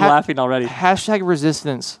 I'm laughing already. Hashtag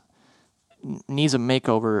resistance needs a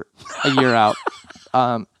makeover a year out.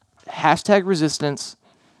 Hashtag resistance.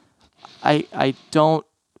 I don't.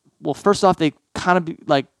 Well, first off, they kind of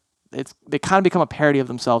they kind of become a parody of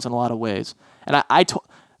themselves in a lot of ways. And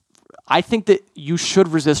I think that you should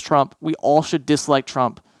resist Trump. We all should dislike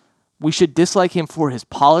Trump. We should dislike him for his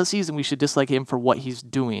policies, and we should dislike him for what he's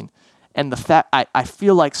doing. And the fact I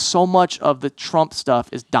feel like so much of the Trump stuff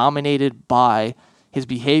is dominated by his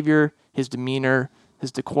behavior, his demeanor,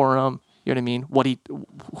 his decorum. You know what I mean?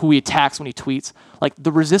 Who he attacks when he tweets. Like,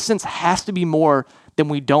 the resistance has to be more than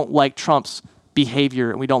we don't like Trump's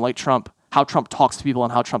behavior and we don't like how Trump talks to people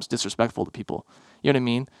and how Trump's disrespectful to people. You know what I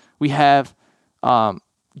mean? We have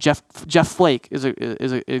Jeff Flake is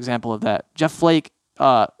an example of that. Jeff Flake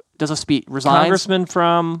does a speech, resigns. Congressman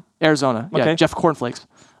from Arizona. Okay. Yeah, Jeff Cornflakes.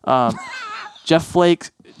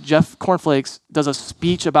 Jeff Cornflakes does a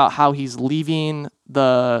speech about how he's leaving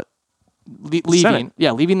the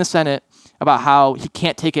Senate, about how he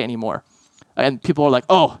can't take it anymore. And people are like,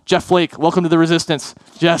 "Oh, Jeff Flake, welcome to the resistance."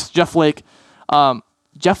 Yes, Jeff Flake.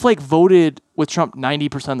 Jeff Flake voted with Trump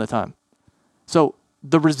 90% of the time. So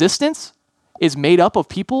the resistance is made up of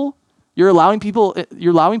people. You're allowing people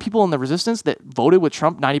in the resistance that voted with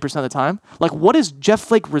Trump 90% of the time. Like, what is Jeff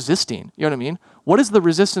Flake resisting? You know what I mean? What is the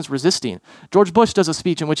resistance resisting? George Bush does a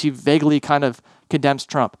speech in which he vaguely kind of condemns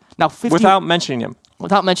Trump. Now, without mentioning him.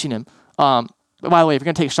 Without mentioning him. By the way, if you're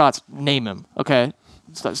gonna take shots, name him. Okay,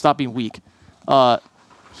 stop being weak.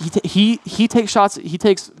 He takes shots. He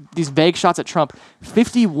takes these vague shots at Trump.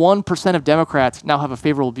 51% of Democrats now have a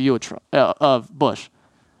favorable view of of Bush.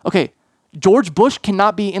 Okay. George Bush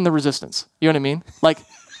cannot be in the resistance. You know what I mean? Like,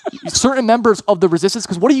 certain members of the resistance,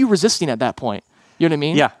 because what are you resisting at that point? You know what I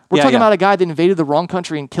mean? Yeah. We're talking about a guy that invaded the wrong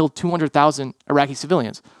country and killed 200,000 Iraqi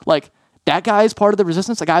civilians. Like, that guy is part of the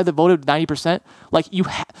resistance, a guy that voted 90%. Like,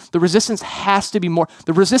 the resistance has to be more.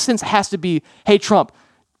 The resistance has to be, hey, Trump,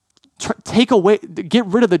 get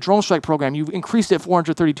rid of the drone strike program. You increased it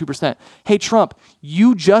 432%. Hey, Trump,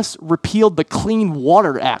 you just repealed the Clean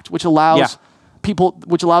Water Act, which allows...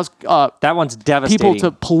 that one's devastating. People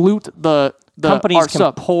to pollute the companies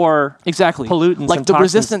can pour pollutants like and the toxins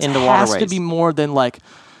resistance into has waterways. to be more than like,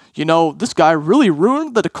 this guy really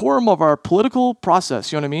ruined the decorum of our political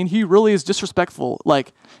process. You know what I mean? He really is disrespectful.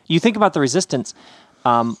 Like, you think about the resistance.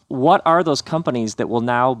 What are those companies that will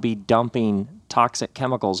now be dumping toxic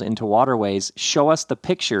chemicals into waterways? Show us the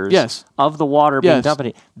pictures of the water being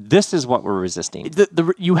dumped. This is what we're resisting.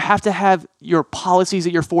 You have to have your policies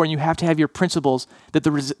that you're for, and you have to have your principles that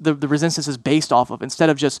the resistance is based off of, instead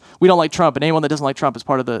of just, we don't like Trump, and anyone that doesn't like Trump is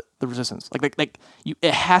part of the resistance.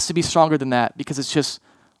 It has to be stronger than that, because it's just,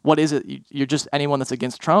 what is it? You're just anyone that's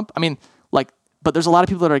against Trump? I mean, but there's a lot of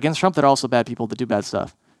people that are against Trump that are also bad people that do bad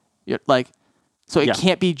stuff. So it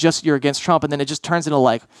can't be just you're against Trump, and then it just turns into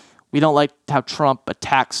like, we don't like how Trump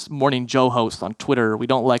attacks Morning Joe hosts on Twitter. We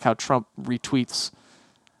don't like how Trump retweets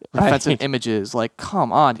offensive images. Like,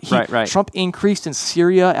 come on. Trump increased in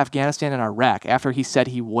Syria, Afghanistan, and Iraq after he said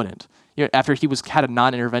he wouldn't. After he had a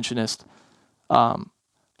non-interventionist.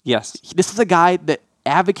 Yes. This is a guy that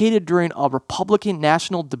advocated during a Republican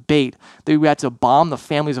national debate that we had to bomb the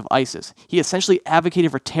families of ISIS. He essentially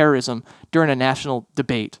advocated for terrorism during a national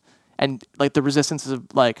debate. And like the resistance is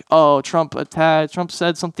like, oh, Trump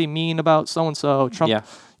said something mean about so and so. Trump,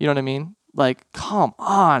 you know what I mean? Like, come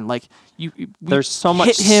on, like there's so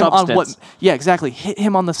much hit him substance. Exactly. Hit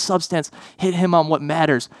him on the substance. Hit him on what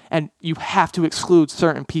matters, and you have to exclude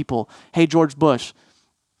certain people. Hey, George Bush,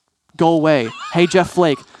 go away. Hey, Jeff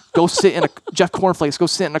Flake, Jeff Cornflakes, go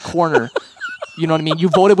sit in a corner. You know what I mean? You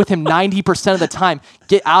voted with him 90% of the time.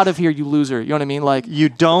 Get out of here, you loser. You know what I mean? Like, you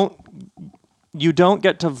don't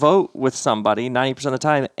get to vote with somebody 90% of the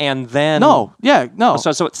time, and then no.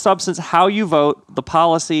 So it's substance, how you vote, the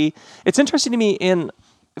policy. It's interesting to me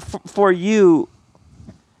for you.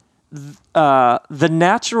 The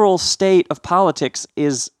natural state of politics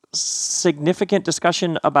is significant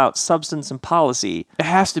discussion about substance and policy. It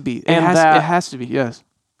has to be. It has to be. Yes.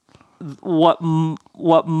 What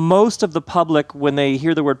most of the public, when they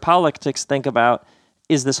hear the word politics, think about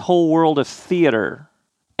is this whole world of theater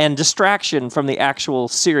and distraction from the actual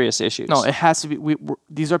serious issues. No, it has to be.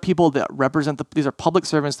 These are people that represent these are public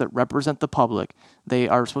servants that represent the public. They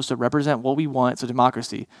are supposed to represent what we want. It's a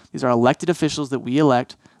democracy. These are elected officials that we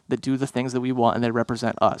elect that do the things that we want, and they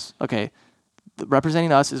represent us. Okay,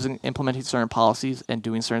 representing us is implementing certain policies and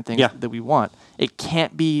doing certain things that we want. It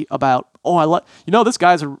can't be about, this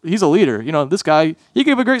guy's he's a leader. This guy, he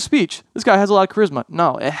gave a great speech. This guy has a lot of charisma.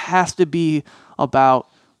 No, it has to be about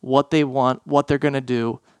what they want, what they're going to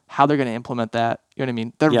do, how they're going to implement that. You know what I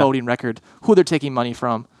mean? Their voting record, who they're taking money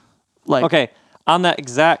from. Okay, on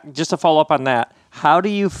that just to follow up on that, how do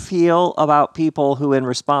you feel about people who, in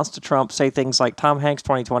response to Trump, say things like Tom Hanks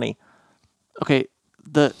 2020? Okay,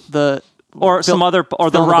 The Rock,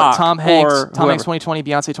 Tom Hanks, or Tom Hanks 2020,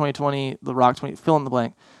 Beyonce 2020, The Rock 20, fill in the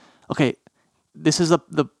blank. Okay, this is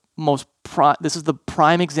the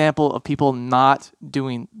prime example of people not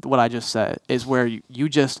doing what I just said. Is where you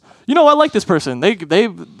just I like this person. They could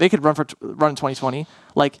run in 2020.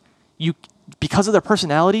 Because of their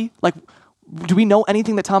personality. Do we know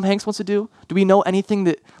anything that Tom Hanks wants to do? Do we know anything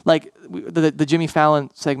that the Jimmy Fallon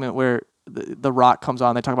segment where the Rock comes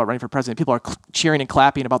on, they talk about running for president. People are cheering and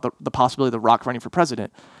clapping about the possibility of the Rock running for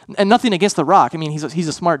president. And nothing against the Rock. I mean, he's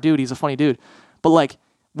a smart dude. He's a funny dude. But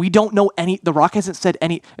we don't know any. The Rock hasn't said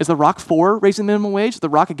any. Is the Rock for raising the minimum wage? Is the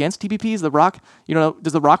Rock against TPP? Is the Rock,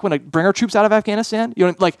 does the Rock want to bring our troops out of Afghanistan?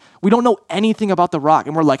 We don't know anything about the Rock,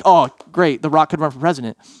 and we're like, oh, great, the Rock could run for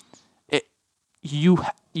president. We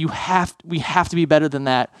have to be better than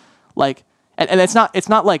that. And it's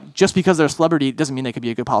not like just because they're a celebrity doesn't mean they could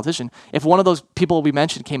be a good politician. If one of those people we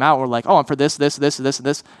mentioned came out and were like, oh, I'm for this, and this, and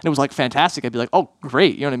and it was fantastic, I'd be like, oh,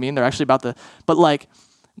 great, you know what I mean? They're actually about but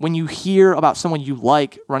when you hear about someone you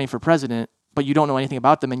like running for president, but you don't know anything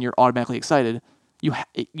about them and you're automatically excited, we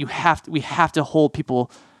have to hold people,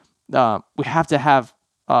 we have to have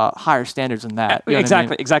higher standards than that. You know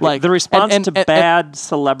exactly. The response to bad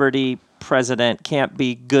celebrity president can't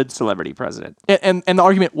be good celebrity president. And the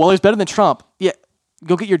argument, well, he's better than Trump. Yeah,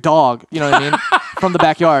 go get your dog, you know what I mean, from the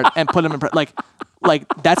backyard and put him in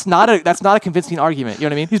that's not a convincing argument. You know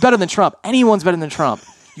what I mean? He's better than Trump. Anyone's better than Trump.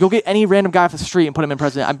 You go get any random guy off the street and put him in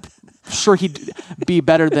president. I'm sure he'd be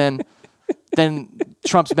better than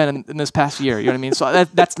Trump's been in this past year. You know what I mean? So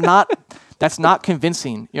that's not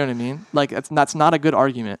convincing. You know what I mean? That's not a good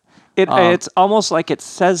argument. It's almost like it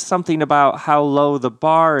says something about how low the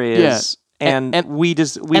bar is, and we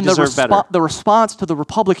deserve better. The response to the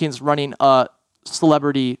Republicans running a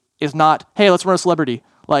celebrity is not, hey, let's run a celebrity.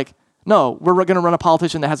 No, we're going to run a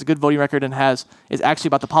politician that has a good voting record and is actually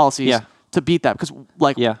about the policies to beat that. Because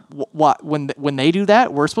what when they do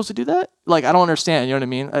that, we're supposed to do that? I don't understand. You know what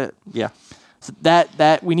I mean? So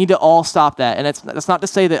that we need to all stop that. And that's not to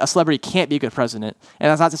say that a celebrity can't be a good president, and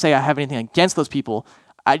that's not to say I have anything against those people.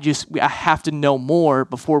 I have to know more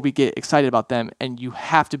before we get excited about them, and you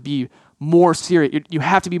have to be more serious. You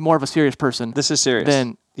have to be more of a serious person. This is serious.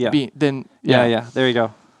 There you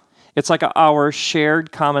go. It's like our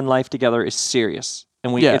shared common life together is serious,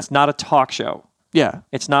 and it's not a talk show. Yeah,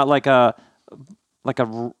 it's not like a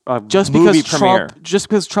just movie because premiere. Just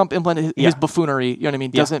because Trump implemented his buffoonery, you know what I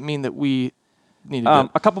mean, doesn't mean that we need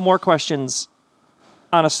to. A couple more questions.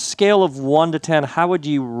 On a scale of 1 to 10, how would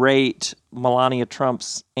you rate Melania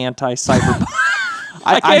Trump's anti-cyber?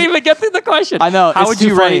 I can't even get through the question. I know. How would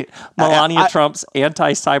you rate Melania Trump's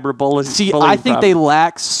anti-cyber bullying? See, I think they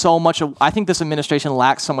lack so much. I think this administration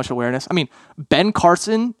lacks so much awareness. I mean, Ben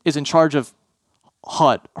Carson is in charge of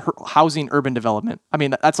HUD, Housing Urban Development. I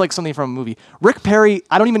mean, that's like something from a movie. Rick Perry,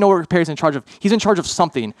 I don't even know what Rick Perry's in charge of. He's in charge of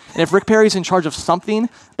something. And if Rick Perry's in charge of something,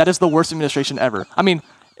 that is the worst administration ever. I mean,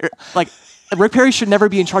 Rick Perry should never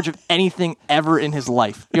be in charge of anything ever in his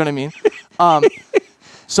life. You know what I mean?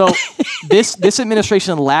 So this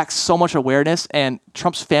administration lacks so much awareness, and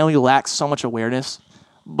Trump's family lacks so much awareness.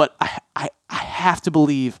 But I have to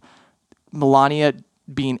believe Melania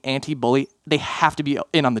being anti-bully, they have to be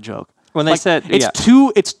in on the joke. When they said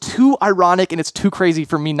it's too ironic and it's too crazy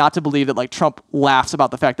for me not to believe that Trump laughs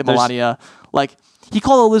about the fact that Melania he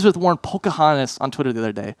called Elizabeth Warren Pocahontas on Twitter the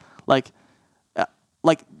other day.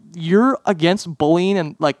 You're against bullying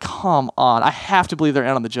and come on. I have to believe they're in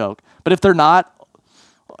on the joke. But if they're not,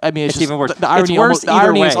 I mean, it's even worse. The irony, it's worse the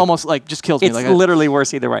irony way. Is almost just kills me. It's literally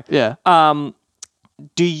worse either way. Yeah.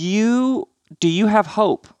 Do you have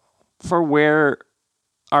hope for where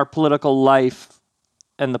our political life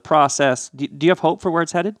and the process? Do you have hope for where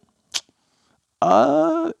it's headed?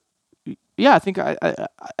 Yeah, I think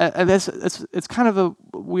it's kind of a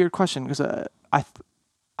weird question because I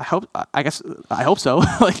hope so.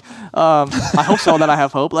 I hope so that I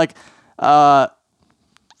have hope.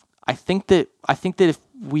 I I think that if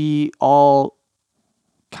we all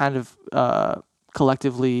kind of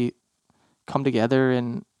collectively come together,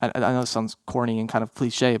 and I know this sounds corny and kind of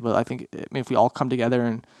cliche, but I think if we all come together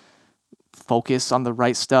and focus on the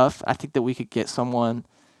right stuff, I think that we could get someone.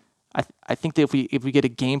 I think that if we get a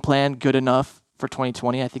game plan good enough for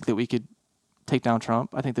 2020, I think that we could take down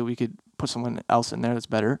Trump. I think that we could put someone else in there that's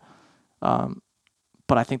better.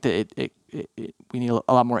 But I think that we need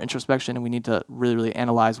a lot more introspection, and we need to really, really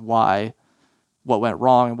analyze what went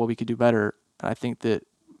wrong and what we could do better. And I think that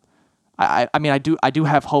I mean I do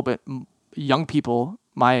have hope at young people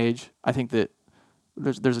my age. I think that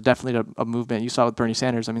there's definitely a movement. You saw with Bernie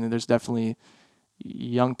Sanders. I mean, there's definitely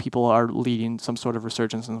young people are leading some sort of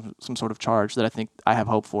resurgence and some sort of charge that I think I have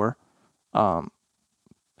hope for. And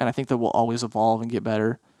I think that we'll always evolve and get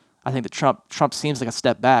better. I think that Trump seems like a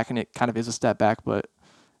step back, and it kind of is a step back, but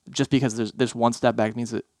just because there's one step back means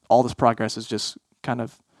that all this progress is just kind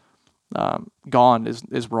of gone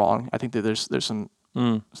is wrong. I think that there's some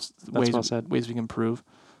ways we can improve.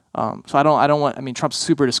 So I don't want. I mean, Trump's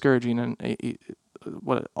super discouraging, and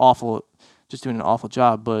just doing an awful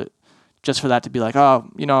job. But just for that to be like, oh,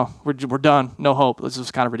 we're done, no hope. This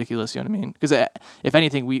is kind of ridiculous. You know what I mean? Because if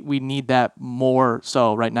anything, we need that more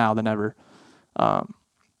so right now than ever.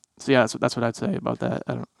 So yeah, that's what I'd say about that.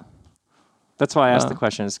 That's why I asked the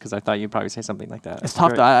question, is because I thought you'd probably say something like that. It's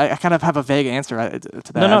tough. I kind of have a vague answer to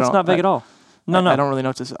that. No, it's not vague at all. No. I don't really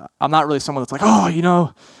know. I'm not really someone that's like,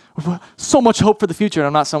 oh, so much hope for the future. And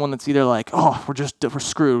I'm not someone that's either like, oh, we're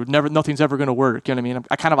screwed. Nothing's ever going to work. You know what I mean?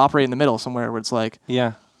 I kind of operate in the middle somewhere where it's like,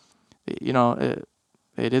 yeah, it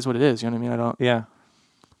is what it is. You know what I mean? I don't.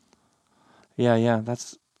 Yeah.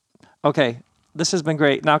 That's okay. This has been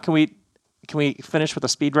great. Now, can we finish with a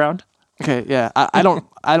speed round? Okay. Yeah. I don't.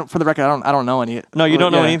 For the record, I don't know any. No, you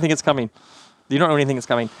don't know anything that's coming. You don't know anything that's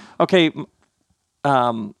coming. Okay.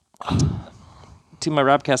 To my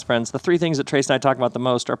Robcast friends, the three things that Trace and I talk about the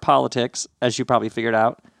most are politics, as you probably figured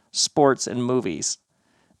out, sports, and movies.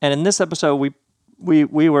 And in this episode, we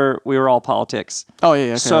were all politics. Oh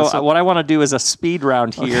yeah. Okay, so what I want to do is a speed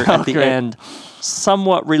round here at the end,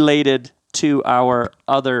 somewhat related to our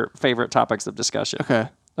other favorite topics of discussion.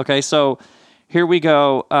 Okay. So here we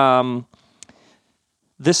go.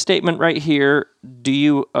 This statement right here, do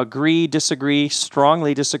you agree, disagree,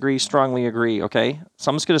 strongly agree, okay?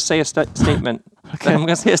 So I'm just going to say a statement. Okay. I'm going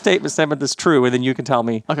to say a statement that's true, and then you can tell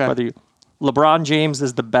me whether LeBron James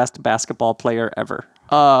is the best basketball player ever.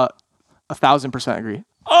 1,000% agree.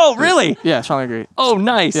 Oh, really? Yeah, strongly agree. Oh,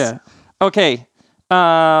 nice. Yeah. Okay.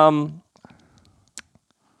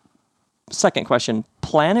 Second question.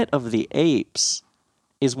 Planet of the Apes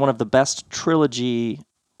is one of the best trilogies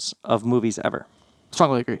of movies ever.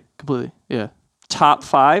 Strongly agree. Completely. Yeah. Top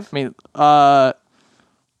 5? I mean,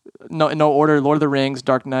 no order. Lord of the Rings,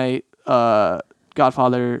 Dark Knight,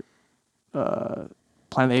 Godfather, Planet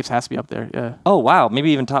of the Apes has to be up there. Yeah. Oh, wow.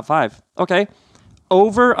 Maybe even top 5. Okay.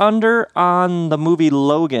 Over, under on the movie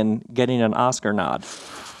Logan getting an Oscar nod.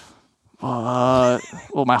 Well,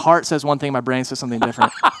 my heart says one thing, my brain says something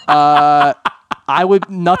different.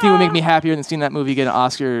 Nothing would make me happier than seeing that movie get an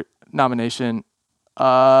Oscar nomination.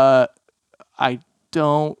 I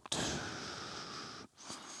don't.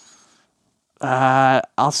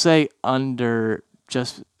 I'll say under.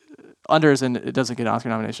 Just under as in it doesn't get an Oscar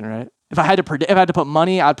nomination, right? If I had to put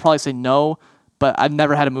money, I'd probably say no. But I've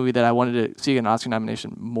never had a movie that I wanted to see get an Oscar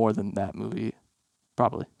nomination more than that movie,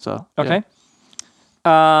 probably. So okay.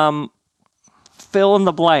 Yeah. Fill in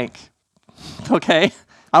the blank. Okay.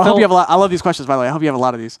 I hope you have a lot. I love these questions, by the way. I hope you have a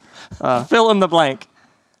lot of these. Fill in the blank.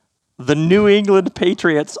 The New England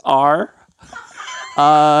Patriots are.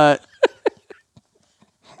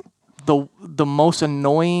 The most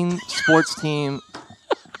annoying sports team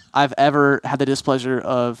I've ever had the displeasure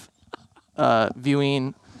of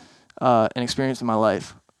viewing and experience in my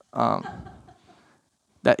life.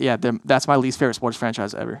 That's my least favorite sports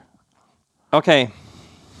franchise ever. Okay.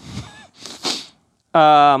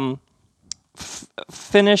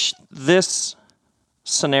 Finish this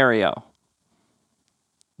scenario.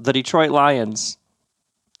 The Detroit Lions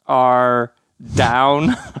are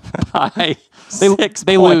down by 6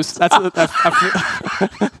 They points. lose. That's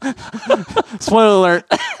spoiler alert.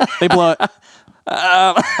 They blow it.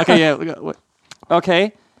 Okay, yeah.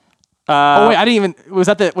 Okay. Wait, I didn't even. Was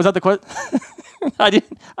that the quote? I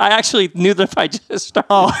didn't. I actually knew that if I just started.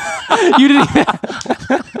 Oh, you didn't.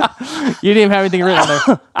 You didn't even have anything written on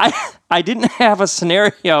there. I didn't have a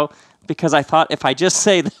scenario because I thought if I just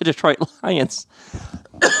say the Detroit Lions,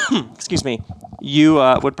 excuse me, you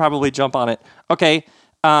would probably jump on it. Okay.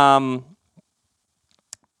 The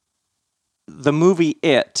movie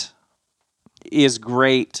It is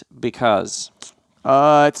great because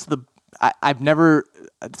It's the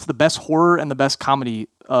it's the best horror and the best comedy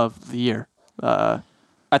of the year.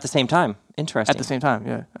 at the same time. Interesting. At the same time,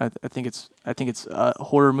 yeah. I think it's a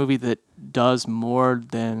horror movie that does more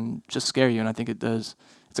than just scare you, and I think it does.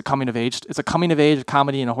 It's a coming of age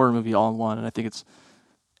comedy and a horror movie all in one, and I think it's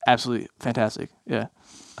absolutely fantastic. Yeah.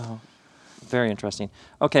 Very interesting.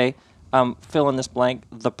 Okay, fill in this blank.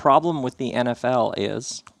 The problem with the NFL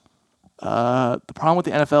is The problem with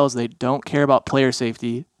the NFL is they don't care about player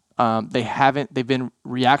safety. They've been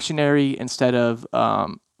reactionary instead of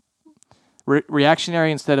I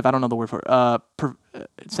don't know the word for it,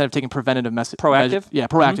 instead of taking preventative Proactive? Yeah,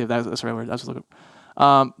 proactive. That's the right word. That's what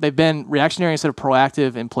they've been reactionary instead of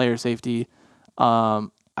proactive in player safety.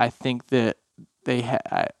 I think that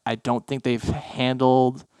I don't think they've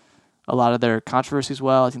handled a lot of their controversies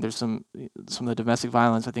well. I think there's some of the domestic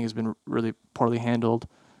violence I think has been really poorly handled.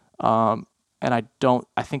 And I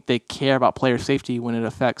think they care about player safety when it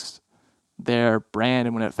affects their brand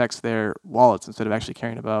and when it affects their wallets instead of actually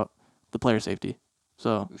caring about the player safety.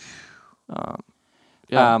 So,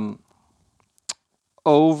 yeah.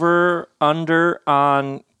 over, under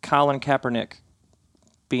on Colin Kaepernick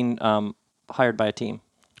being hired by a team.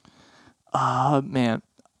 Man,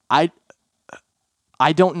 I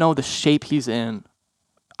don't know the shape he's in.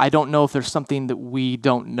 I don't know if there's something that we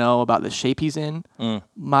don't know about the shape he's in.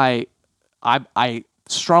 I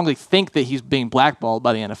strongly think that he's being blackballed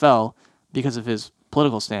by the NFL because of his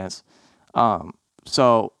political stance.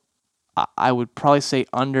 So I would probably say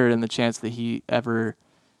under in the chance that he ever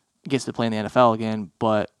gets to play in the NFL again.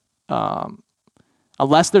 But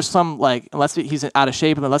unless there's unless he's out of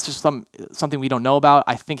shape and unless there's something we don't know about,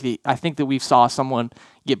 I think that we saw someone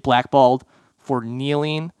get blackballed for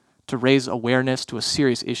kneeling to raise awareness to a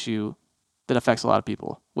serious issue that affects a lot of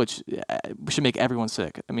people, which should make everyone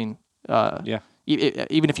sick. I mean,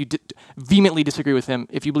 even if you vehemently disagree with him,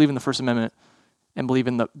 if you believe in the First Amendment and believe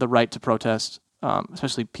in the right to protest,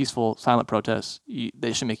 especially peaceful, silent protests,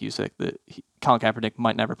 they should make you sick. That Colin Kaepernick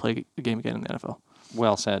might never play a game again in the NFL.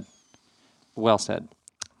 Well said. Well said.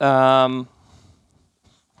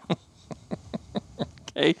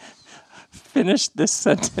 Okay. Finish this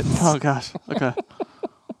sentence. Oh gosh. Okay.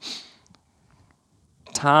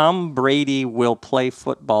 Tom Brady will play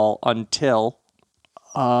football until.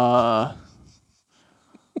 I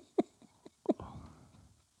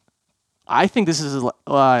think this is.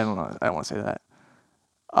 I don't know. I don't want to say that.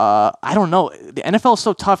 I don't know. The NFL is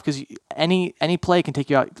so tough because any play can take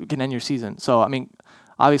you out, can end your season. So I mean,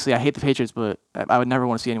 obviously, I hate the Patriots, but I would never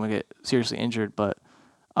want to see anyone get seriously injured. But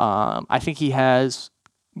I think he has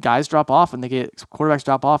guys drop off and quarterbacks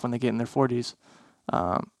drop off when they get in their 40s.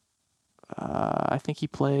 I think he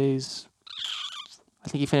plays. I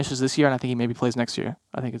think he finishes this year, and I think he maybe plays next year.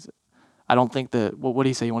 I don't think that. What did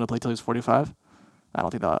he say? You want to play till he's 45? I don't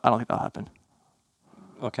think that'll happen.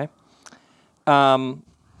 Okay.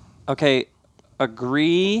 Okay.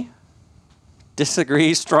 Agree.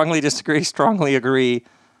 Disagree. Strongly disagree. Strongly agree.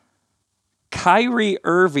 Kyrie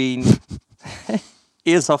Irving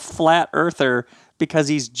is a flat earther because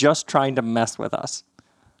he's just trying to mess with us.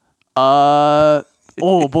 Oh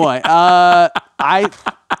boy. I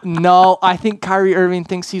think Kyrie Irving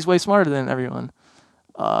thinks he's way smarter than everyone.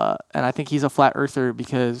 And I think he's a flat earther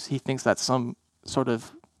because he thinks that's some sort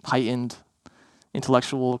of heightened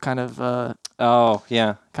intellectual kind of oh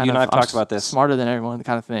yeah. You and I have talked about this. Smarter than everyone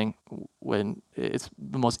kind of thing, when it's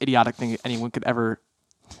the most idiotic thing anyone could ever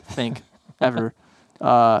think ever.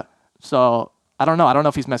 So I don't know. I don't know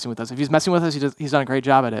if he's messing with us. If he's messing with us, he's done a great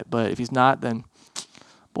job at it. But if he's not, then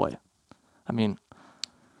boy, I mean.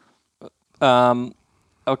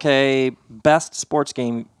 Okay, best sports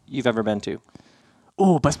game you've ever been to?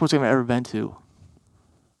 Oh, best sports game I've ever been to.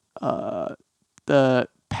 The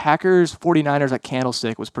Packers 49ers at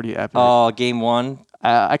Candlestick was pretty epic. Oh, game one?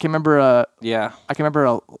 I can remember yeah. I can remember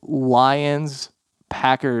a Lions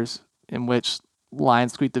Packers in which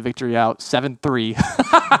Lions squeaked the victory out 7-3.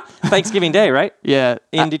 Thanksgiving Day, right? Yeah.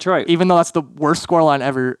 In Detroit. Even though that's the worst scoreline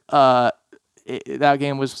ever, that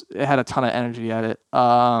game had a ton of energy at it.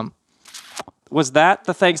 Was that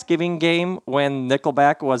the Thanksgiving game when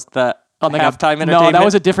Nickelback was the halftime entertainment? No, that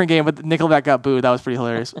was a different game, but Nickelback got booed. That was pretty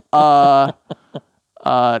hilarious.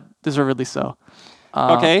 Deservedly so.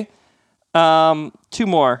 Okay. Two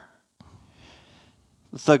more.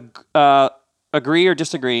 Agree or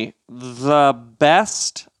disagree? The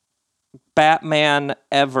best Batman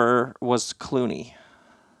ever was Clooney.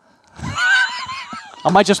 I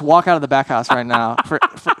might just walk out of the back house right now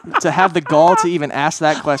to have the gall to even ask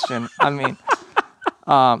that question. I mean,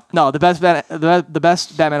 No, the best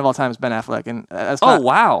Batman of all time is Ben Affleck, and that's Oh, not,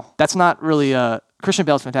 wow. that's not really Christian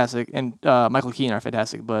Bale's fantastic, and Michael Keaton are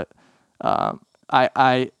fantastic, but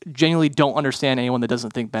I genuinely don't understand anyone that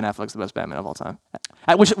doesn't think Ben Affleck's the best Batman of all time,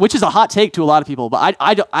 which is a hot take to a lot of people, but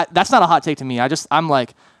that's not a hot take to me. I'm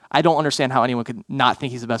like, I don't understand how anyone could not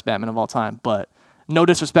think he's the best Batman of all time, but no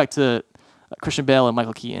disrespect to Christian Bale and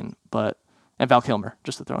Michael Keaton, and Val Kilmer,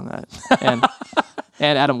 just to throw in that,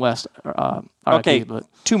 and Adam West. Okay, but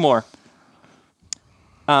 2 more.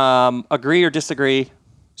 Agree or disagree?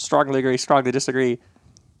 Strongly agree, strongly disagree.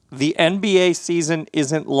 The NBA season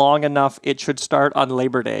isn't long enough. It should start on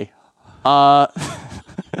Labor Day. Oh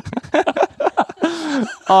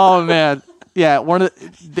man, yeah.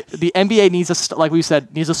 The NBA needs to, like we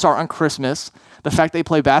said, needs to start on Christmas. The fact they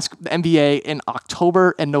play the NBA in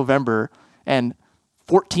October and November, and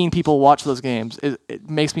 14 people watch those games, it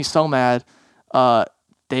makes me so mad.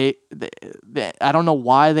 They I don't know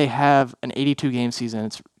why they have an 82 game season.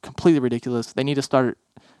 It's completely ridiculous. They need to start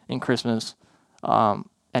in Christmas.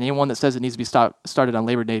 Anyone that says it needs to be started on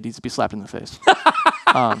Labor Day needs to be slapped in the face.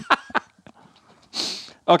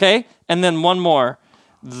 Okay, and then one more.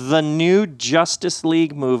 The new Justice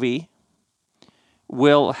League movie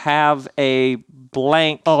will have a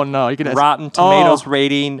blank Oh no, you can Rotten Tomatoes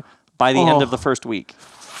rating by the end of the first week.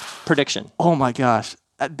 Prediction. Oh my gosh.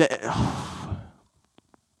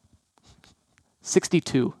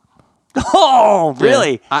 62. Oh,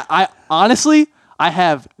 really? Yeah. I honestly, I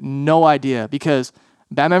have no idea, because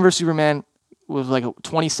Batman vs Superman was like a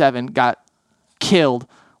 27, got killed.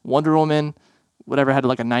 Wonder Woman, whatever, had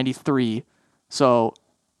like a 93. So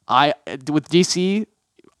with DC,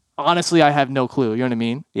 honestly, I have no clue. You know what I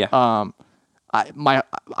mean? Yeah.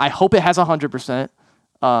 I hope it has 100%.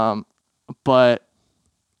 But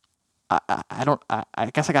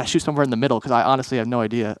I guess I gotta shoot somewhere in the middle, because I honestly have no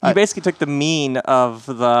idea. You basically took the mean of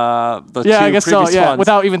the yeah, two I guess previous so. Yeah, ones.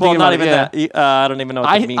 without even thinking not about even it. that. I don't even know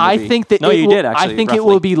what the mean I would be. think that no, you did actually. I think roughly. it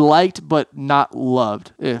will be liked but not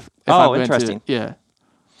loved. If Oh, I'm going interesting. To, yeah.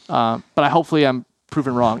 But hopefully I'm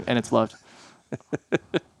proven wrong and it's loved.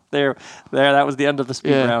 There. That was the end of the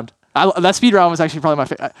speed round. That speed round was actually probably my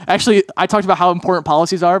favorite. Actually, I talked about how important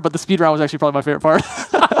policies are, but the speed round was actually probably my favorite part.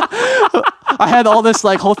 I had all this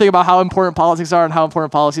like whole thing about how important politics are and how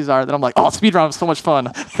important policies are. Then I'm like, oh, speed round was so much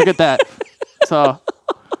fun. Forget that. So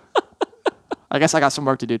I guess I got some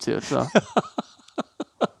work to do too. So.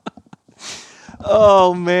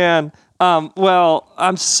 Oh man. Well,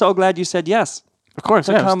 I'm so glad you said yes. Of course,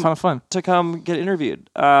 yeah, it was a ton of fun. To come get interviewed.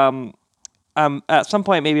 At some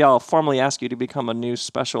point, maybe I'll formally ask you to become a new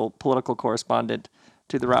special political correspondent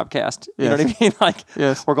to the Robcast. You know what I mean? Like,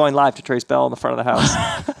 yes. We're going live to Trace Bell in the front of the house,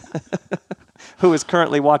 who is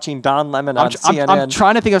currently watching Don Lemon on CNN. I'm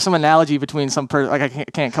trying to think of some analogy between some person. Like, I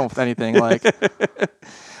can't come up with anything. Like,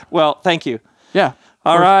 well, thank you. Yeah.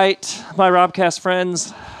 All right, my Robcast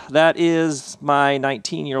friends. That is my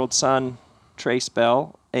 19-year-old son, Trace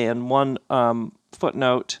Bell. And one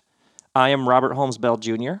footnote, I am Robert Holmes Bell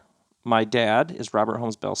Jr. My dad is Robert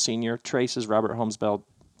Holmes Bell Sr. Trace is Robert Holmes Bell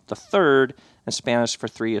III, and Spanish for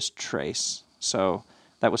 3 is Trace. So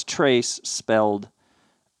that was Trace spelled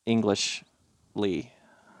Englishly.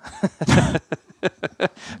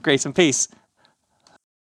 Grace and peace.